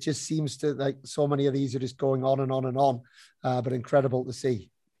 But it just seems to, like, so many of these are just going on and on and on, but incredible to see.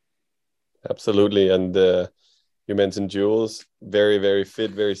 Absolutely. And you mentioned Jules, very, very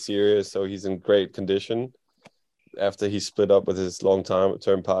fit, very serious. So he's in great condition. After he split up with his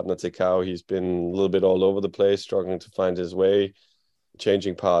long-term partner, Tekao, he's been a little bit all over the place, struggling to find his way,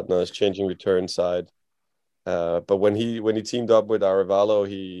 changing partners, changing return side. But when he teamed up with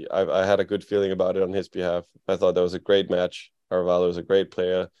Arevalo, I had a good feeling about it on his behalf. I thought that was a great match. Arevalo is a great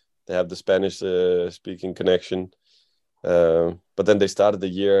player. They have the Spanish speaking connection. But then they started the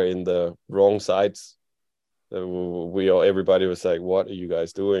year in the wrong sides. Everybody was like, what are you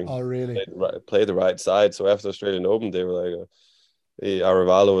guys doing? Oh, really? Play the right side. So after Australian Open, they were like,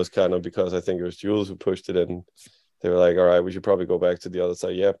 Arevalo was kind of, because I think it was Jules who pushed it, and they were like, all right, we should probably go back to the other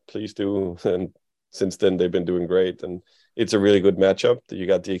side. Yeah, please do. And since then they've been doing great, and it's a really good matchup. You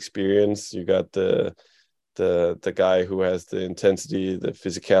got the experience, you got the guy who has the intensity, the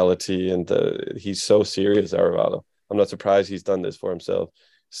physicality, and he's so serious, Arevalo. I'm not surprised he's done this for himself.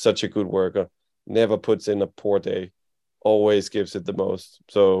 Such a good worker, never puts in a poor day, always gives it the most.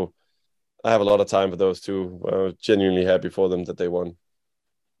 So I have a lot of time for those two. I was genuinely happy for them that they won.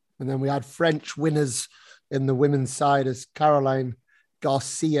 And then we had French winners in the women's side as Caroline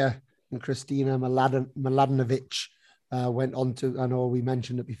Garcia and Christina Mladenovic went on to, I know we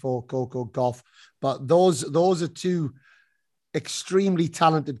mentioned it before, Coco Gauff, but those are two extremely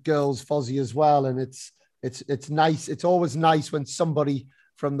talented girls, Fozzie, as well. And it's nice. It's always nice when somebody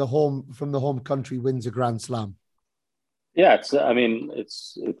from the home country wins a Grand Slam. Yeah, it's we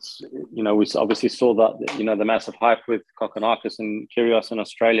obviously saw that, the massive hype with Kokkinakis and Kyrgios in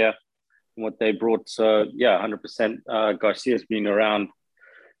Australia and what they brought. So yeah, 100%. Garcia's been around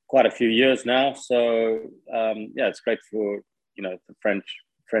quite a few years now. So it's great for the French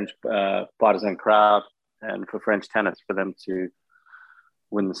partisan crowd and for French tennis for them to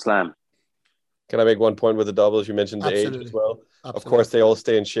win the slam. Can I make one point with the doubles? You mentioned the Absolutely. age as well. Absolutely. Of course, they all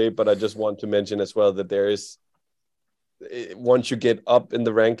stay in shape, but I just want to mention as well that there is, once you get up in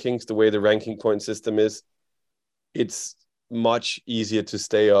the rankings, the way the ranking point system is, it's much easier to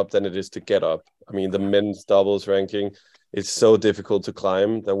stay up than it is to get up. I mean, the men's doubles ranking, it's so difficult to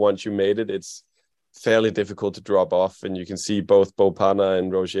climb that once you made it, it's fairly difficult to drop off. And you can see both Bopanna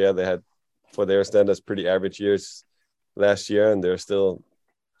and Roger, they had, for their standards, pretty average years last year, and they're still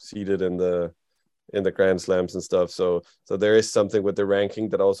seated in the Grand Slams and stuff. So there is something with the ranking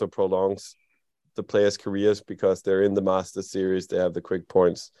that also prolongs the players' careers because they're in the Masters series. They have the quick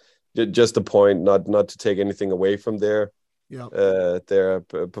points. Just a point, not to take anything away from their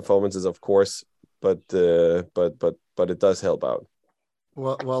performances, of course, but it does help out.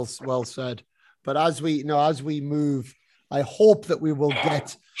 Well said. But as we move, I hope that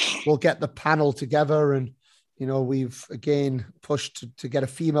we'll get the panel together, and we've again pushed to get a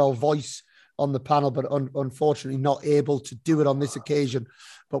female voice on the panel, but unfortunately not able to do it on this occasion.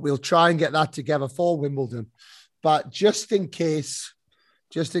 But we'll try and get that together for Wimbledon. But just in case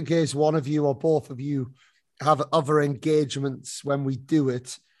one of you or both of you have other engagements when we do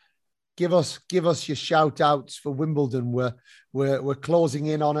it, give us your shout outs for Wimbledon. We're closing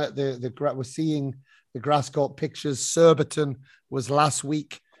in on it. We're seeing the grass court pictures. Surbiton was last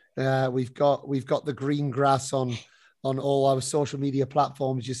week. We've got the green grass on all our social media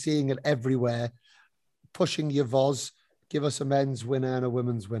platforms. You're seeing it everywhere. Pushing your Voz. Give us a men's winner and a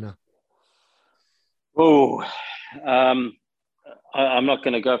women's winner. Oh, I'm not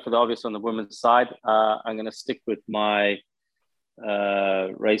going to go for the obvious on the women's side. I'm going to stick with my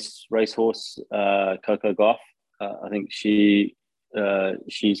racehorse, Coco Gauff. I think she's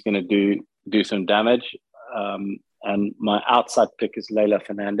going to do some damage. And my outside pick is Leylah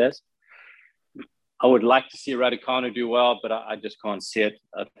Fernandez. I would like to see Raducanu do well, but I just can't see it.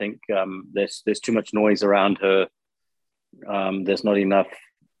 I think there's too much noise around her. There's not enough.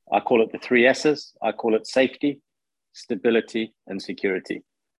 I call it the 3 S's. I call it safety, stability, and security.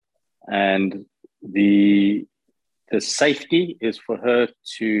 And the safety is for her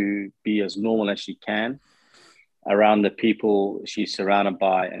to be as normal as she can around the people she's surrounded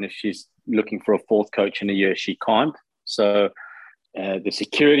by. And if she's looking for a fourth coach in a year, she can't. So the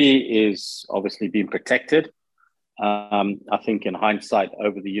security is obviously being protected. I think in hindsight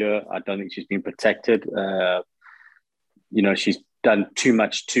over the year, I don't think she's been protected. She's done too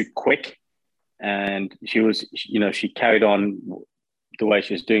much too quick. And she carried on the way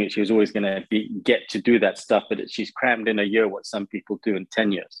she was doing it. She was always going to get to do that stuff, but she's crammed in a year what some people do in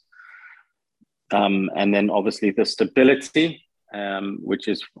 10 years. And then obviously the stability, which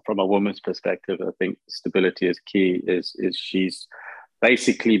is from a woman's perspective, I think stability is key, is she's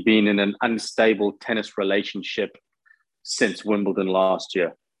basically been in an unstable tennis relationship since Wimbledon last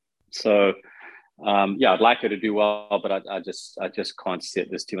year. So, I'd like her to do well, but I just can't see it.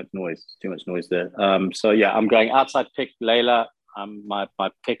 There's too much noise there. I'm going outside pick Leylah. My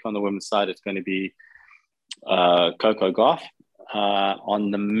pick on the women's side is going to be Coco Gauff. On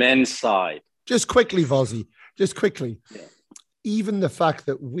the men's side, just quickly, Vozzy, even the fact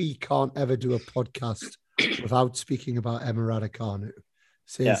that we can't ever do a podcast without speaking about Emma Raducanu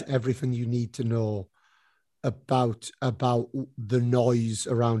says everything you need to know about the noise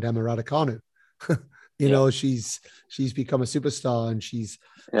around Emma Raducanu. She's become a superstar, and she's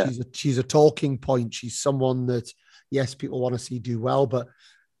a talking point. She's someone that, yes, people want to see do well, but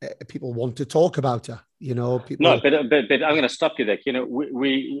people want to talk about her. No, but I'm going to stop you there.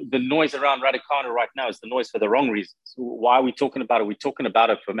 The noise around Raducanu right now is the noise for the wrong reasons. Why are we talking about it? We're talking about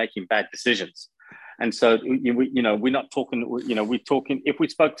it for making bad decisions. And so, we're not talking, we're talking, if we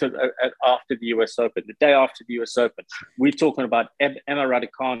spoke to after the US Open, the day after the US Open, we're talking about Emma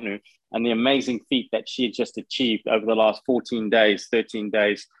Raducanu and the amazing feat that she had just achieved over the last 13 days,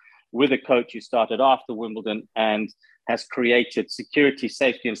 with a coach who started after Wimbledon and has created security,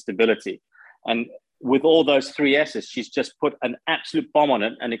 safety, and stability. And with all those three S's, she's just put an absolute bomb on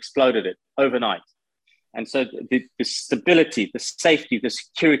it and exploded it overnight. And so the stability, the safety, the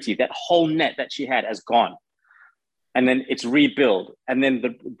security, that whole net that she had has gone. And then it's rebuilt. And then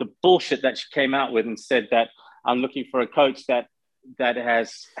the bullshit that she came out with and said that I'm looking for a coach that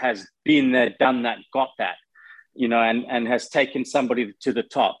has been there, done that, got that, and has taken somebody to the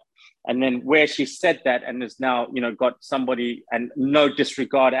top. And then where she said that and has now, got somebody, and no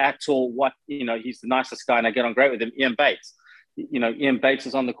disregard at all, he's the nicest guy and I get on great with him, Ian Bates. Ian Bates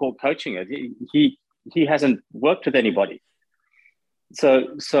is on the court coaching her. He hasn't worked with anybody.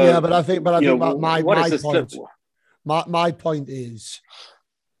 So yeah, but I think my point is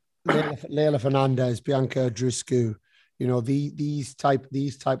Leylah Fernandez, Bianca Andreescu, these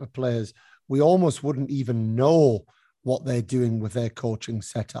type of players, we almost wouldn't even know what they're doing with their coaching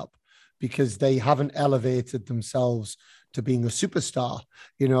setup, because they haven't elevated themselves to being a superstar,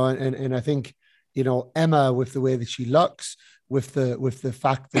 and I think, Emma, with the way that she looks, with the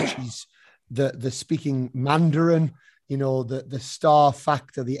fact that she's the speaking Mandarin, the star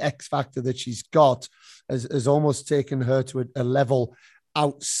factor, the X factor that she's got has almost taken her to a level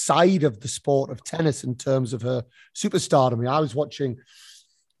outside of the sport of tennis in terms of her superstardom. I mean, I was watching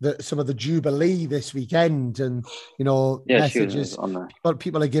some of the Jubilee this weekend, and messages.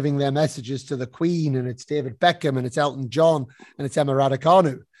 People are giving their messages to the Queen, and it's David Beckham, and it's Elton John, and it's Emma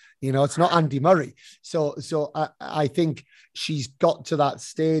Raducanu. It's not Andy Murray. So I think she's got to that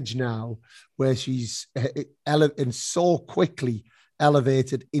stage now where she's and so quickly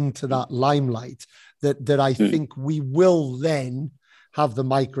elevated into that limelight that I think we will then have the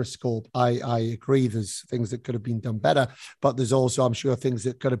microscope. I agree there's things that could have been done better, but there's also, I'm sure, things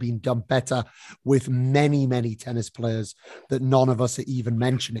that could have been done better with many, many tennis players that none of us are even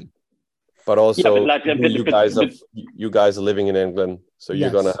mentioning. But also, you guys are living in England, so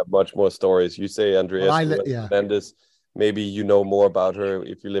you're going to have much more stories. You say Andreas Fernandez, maybe you know more about her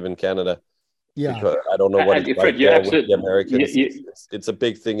if you live in Canada. Yeah, because I don't know what it's like there with the Americans. It's a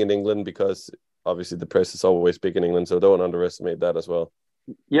big thing in England because obviously the press is always big in England, so don't underestimate that as well.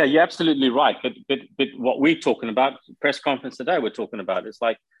 Yeah, you're absolutely right. But what we're talking about, press conference today, we're talking about, it's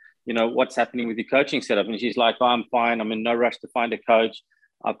like, what's happening with your coaching setup? And she's like, I'm fine. I'm in no rush to find a coach.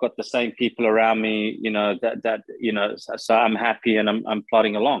 I've got the same people around me, so I'm happy and I'm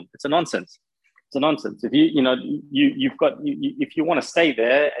plodding along. It's a nonsense. It's a nonsense. If if you want to stay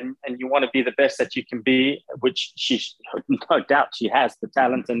there and you want to be the best that you can be, which no doubt she has the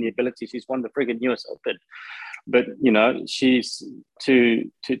talent and the ability. She's won the friggin' US Open, but she's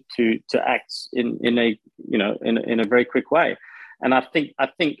to act in a very quick way. And I think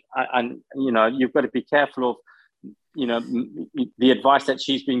you've got to be careful of, the advice that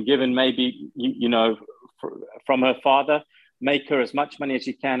she's been given, maybe, from her father, make her as much money as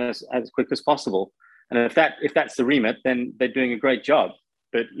you can as quick as possible. And if that's the remit, then they're doing a great job.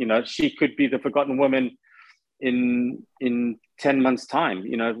 But, she could be the forgotten woman in 10 months time.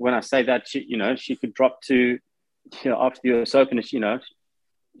 When I say that, she could drop to, after the US Open, she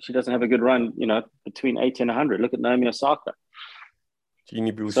doesn't have a good run, between 80 and 100. Look at Naomi Osaka.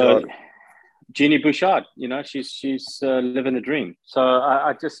 Genie Bouchard. Genie Bouchard, she's living the dream.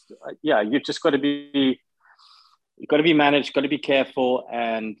 So you've just got to be, you've got to be managed, got to be careful,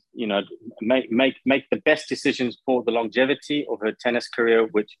 and make the best decisions for the longevity of her tennis career,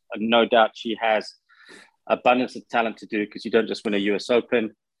 which no doubt she has abundance of talent to do, because you don't just win a US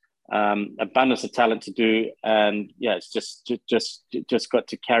Open, abundance of talent to do, and it's just got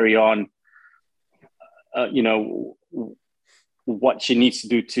to carry on, what she needs to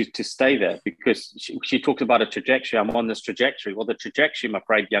do to stay there, because she talked about a trajectory. I'm on this trajectory. Well, the trajectory, I'm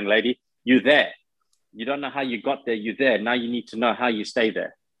afraid, young lady, you're there. You don't know how you got there. You're there. Now you need to know how you stay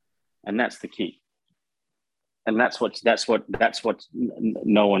there. And that's the key. And that's what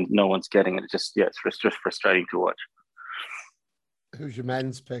no one's getting. It's just frustrating to watch. Who's your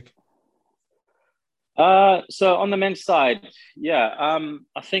men's pick? So on the men's side,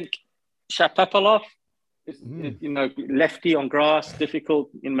 I think Shapovalov, lefty on grass,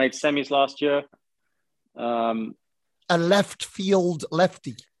 difficult, made semis last year. A left field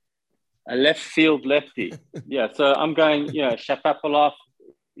lefty. A left field lefty. So I'm going, Shapovalov.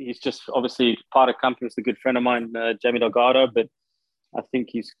 He's just obviously part of company with a good friend of mine, Jamie Delgado, but I think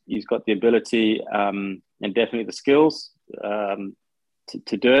he's got the ability and definitely the skills to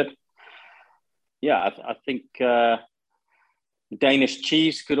do it. yeah, I think Danish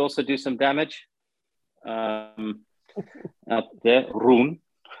cheese could also do some damage out there. Rune.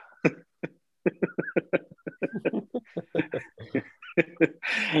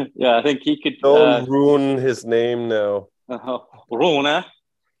 Yeah, I think he could. Don't ruin his name now. Rune.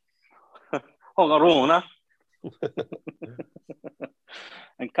 Rune.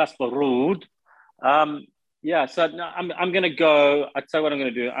 And Casper Ruud. Yeah, so no, I'm going to go. I'd say what I'm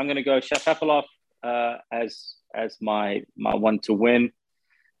going to do. I'm going to go Shapovalov as my one to win,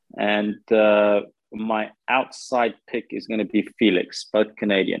 and my outside pick is going to be Felix, both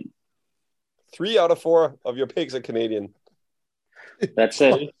Canadian. 3 out of 4 of your picks are Canadian. That's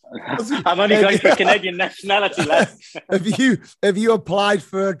it. I'm only going for Canadian nationality, lads. Have you applied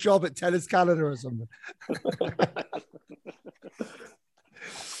for a job at Tennis Canada or something?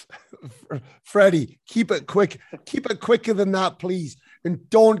 Freddie, keep it quick. Keep it quicker than that, please. And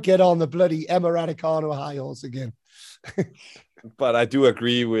don't get on the bloody Emma Raducanu high horse again. But I do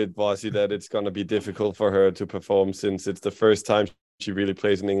agree with Bossy that it's going to be difficult for her to perform, since it's the first time she really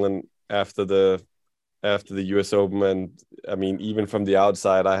plays in England after the US Open. And I mean, even from the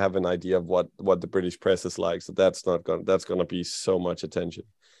outside, I have an idea of what the British press is like. So that's going to be so much attention.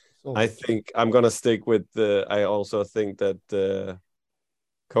 I think I'm going to stick with I also think that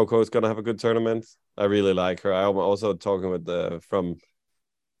Coco is going to have a good tournament. I really like her. I'm also talking with from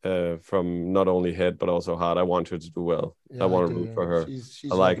not only head but also heart. I want her to do well. Yeah, I want to root for her. She's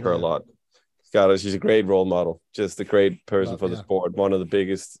I like her a lot. She's a great role model. Just a great person for the sport. One of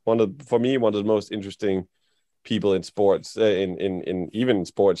the most interesting people in sports. In even in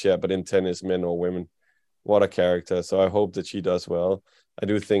sports, but in tennis, men or women. What a character. So I hope that she does well. I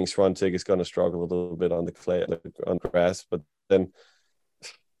do think Swiatek is going to struggle a little bit on the clay, on grass, but then,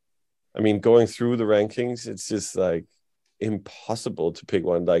 I mean, going through the rankings, it's just like impossible to pick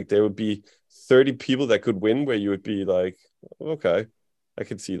one. Like, there would be 30 people that could win where you would be like, okay, I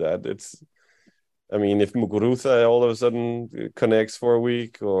could see that. I mean, if Muguruza all of a sudden connects for a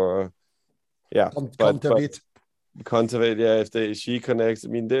week, or Kontaveit, if she connects, I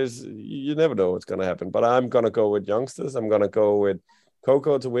mean, you never know what's going to happen. But I'm going to go with youngsters. I'm going to go with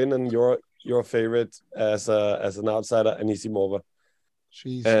Coco to win, and your favorite as an outsider, Anisimova.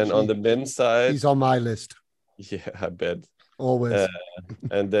 On the men's side, she's on my list. Yeah, I bet. Always.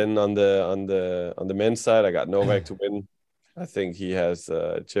 And then on the men's side, I got Novak to win. I think he has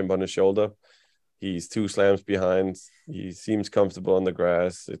a chip on his shoulder. He's 2 slams behind. He seems comfortable on the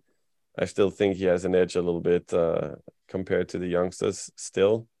grass. I still think he has an edge a little bit compared to the youngsters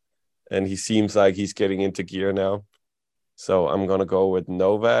still. And he seems like he's getting into gear now. So I'm going to go with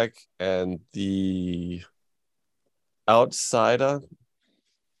Novak, and the outsider,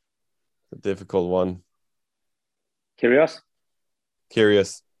 a difficult one. Kyrgios.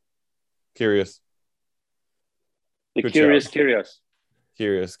 Curious. The Good curious job.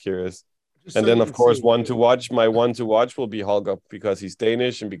 Curious. And then, of course, one to watch. My one to watch will be Holger, because he's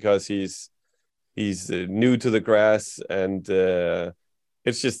Danish and because he's new to the grass, and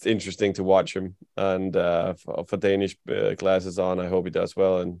it's just interesting to watch him. And for Danish glasses on, I hope he does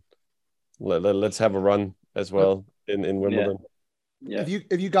well. And let's have a run as well in Wimbledon. Yeah. Have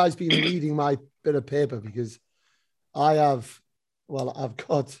you guys been reading my bit of paper? Because I've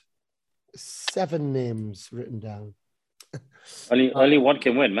got 7 names written down. Only one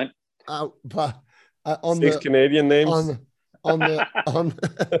can win, man. But on 6 Canadian names on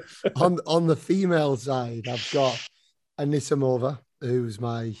the female side, I've got Anisimova, who's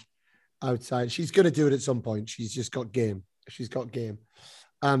my outside. She's going to do it at some point. She's just got game.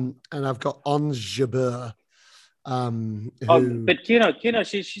 And I've got Ons Jabeur. But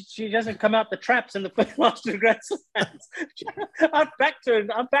she doesn't come out the traps in the last 2 Grand Slams. I'm back to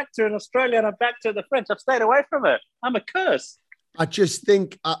her in Australia, and I'm back to the French. I've stayed away from her. I'm a curse. I just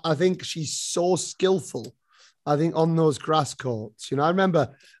think I think she's so skillful. I think on those grass courts, I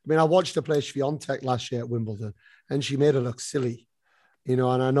watched her play Swiatek last year at Wimbledon, and she made her look silly, and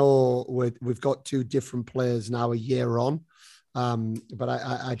I know we've got 2 different players now a year on, but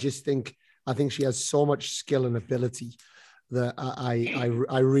I just think she has so much skill and ability that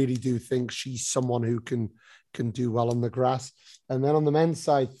I really do think she's someone who can do well on the grass. And then on the men's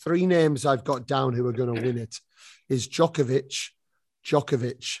side, 3 names I've got down who are going to win it is Djokovic,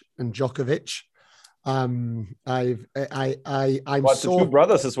 and Djokovic. I'm so 2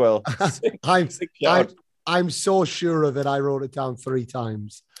 brothers as well. I'm so sure of it. I wrote it down 3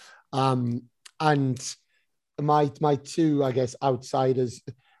 times. And my 2, I guess, outsiders.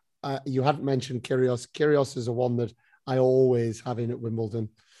 You hadn't mentioned Kyrgios. Kyrgios is a one that I always have in at Wimbledon,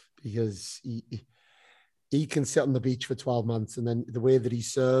 because he can sit on the beach for 12 months, and then the way that he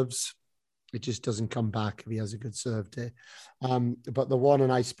serves, It just doesn't come back if he has a good serve day. But the one,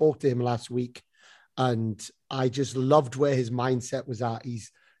 and I spoke to him last week, and I just loved where his mindset was at.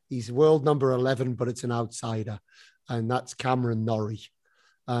 He's world number 11, but it's an outsider, and that's Cameron Norrie.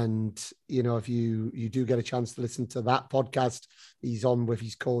 And, you know, if you do get a chance to listen to that podcast, he's on with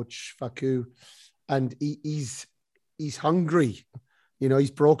his coach, Facu, and he's hungry. You know,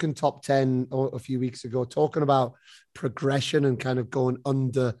 he's broken top 10 a few weeks ago, talking about progression and kind of going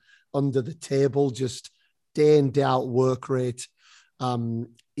under the table, just day in, day out work rate.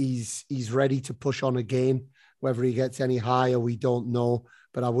 He's ready to push on again. Whether he gets any higher, we don't know,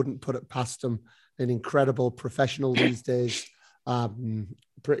 but I wouldn't put it past him. An incredible professional these days.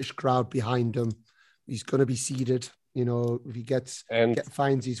 British crowd behind him. He's going to be seeded. You know, if he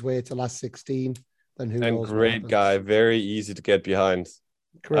finds his way to last 16, then who knows? And great guy, very easy to get behind.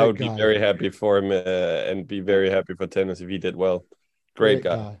 I would be very happy for him and be very happy for tennis if he did well. Great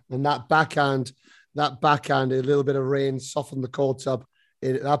guy. And that backhand, a little bit of rain softened the courts up.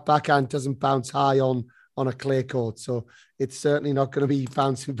 That backhand doesn't bounce high on a clay court, so it's certainly not going to be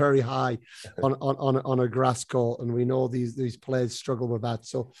bouncing very high on a grass court. And we know these players struggle with that.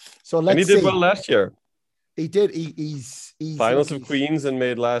 So let's. And he did well last year. He did. He's finals of Queens and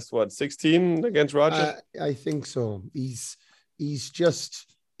made last 16 against Roger. I think so. He's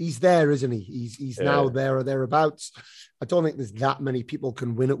there, isn't he? He's now there or thereabouts. I don't think there's that many people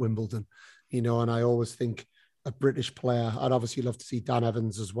can win at Wimbledon, you know. And I always think a British player. I'd obviously love to see Dan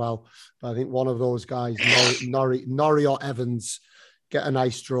Evans as well, but I think one of those guys, Norrie or Evans, get a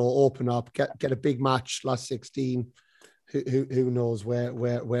nice draw, open up, get a big match last 16. Who knows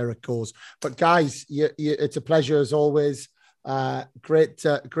where it goes? But guys, it's a pleasure as always. Great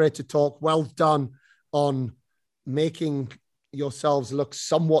to talk. Well done on making yourselves look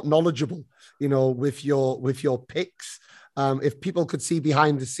somewhat knowledgeable, you know, with your picks. If people could see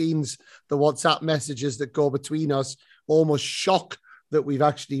behind the scenes, the WhatsApp messages that go between us, almost shock that we've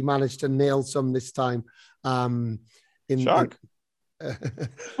actually managed to nail some this time. Shock.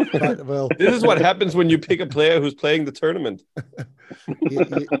 Well, this is what happens when you pick a player who's playing the tournament.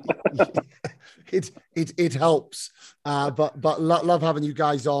 It helps. But love having you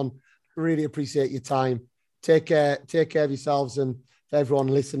guys on. Really appreciate your time. Take care of yourselves, and for everyone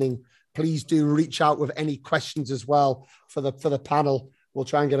listening, please do reach out with any questions as well for the panel. We'll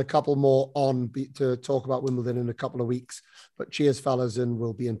try and get a couple more on to talk about Wimbledon in a couple of weeks. But cheers, fellas, and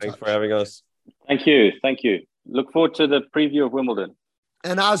we'll be in touch. Thanks for having us. Thank you. Look forward to the preview of Wimbledon.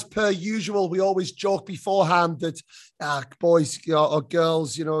 And as per usual, we always joke beforehand that boys or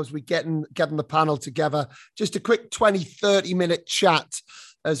girls, you know, as we getting the panel together, just a quick 20, 30-minute chat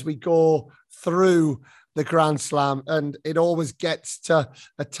as we go through the Grand Slam. And it always gets to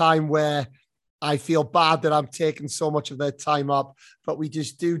a time where I feel bad that I'm taking so much of their time up, but we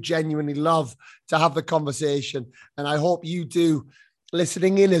just do genuinely love to have the conversation. And I hope you do,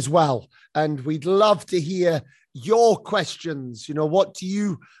 listening in as well. And we'd love to hear your questions. You know, what do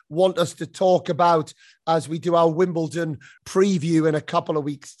you want us to talk about as we do our Wimbledon preview in a couple of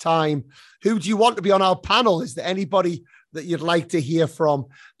weeks' time? Who do you want to be on our panel? Is there anybody that you'd like to hear from?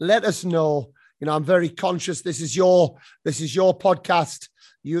 Let us know. You know, I'm very conscious. This is your podcast.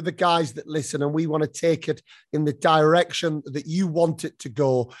 You're the guys that listen, and we want to take it in the direction that you want it to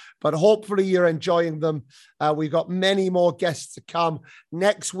go. But hopefully you're enjoying them. We've got many more guests to come.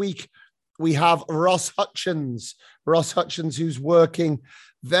 Next week, we have Ross Hutchins, who's working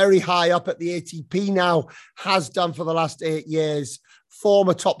very high up at the ATP now, has done for the last 8 years,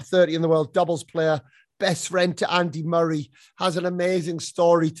 former top 30 in the world doubles player, best friend to Andy Murray, has an amazing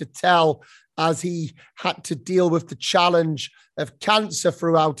story to tell as he had to deal with the challenge of cancer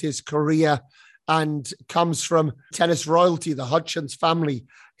throughout his career, and comes from tennis royalty, the Hutchins family.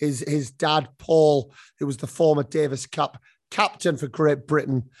 His dad, Paul, who was the former Davis Cup captain for Great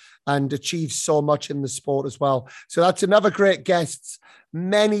Britain and achieved so much in the sport as well. So that's another great guest.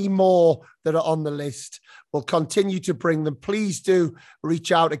 Many more that are on the list. We'll continue to bring them. Please do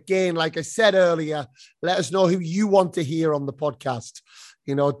reach out again. Like I said earlier, let us know who you want to hear on the podcast.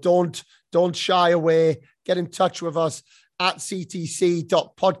 You know, don't shy away. Get in touch with us at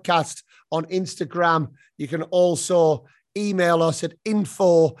ctc.podcast on Instagram. You can also email us at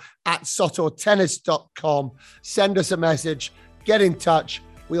info@sototennis.com. Send us a message. Get in touch.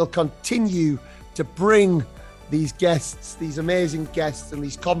 We'll continue to bring these guests, these amazing guests, and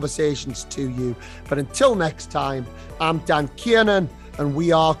these conversations to you. But until next time, I'm Dan Kiernan, and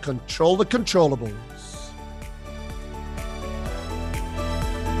we are Control the Controllable.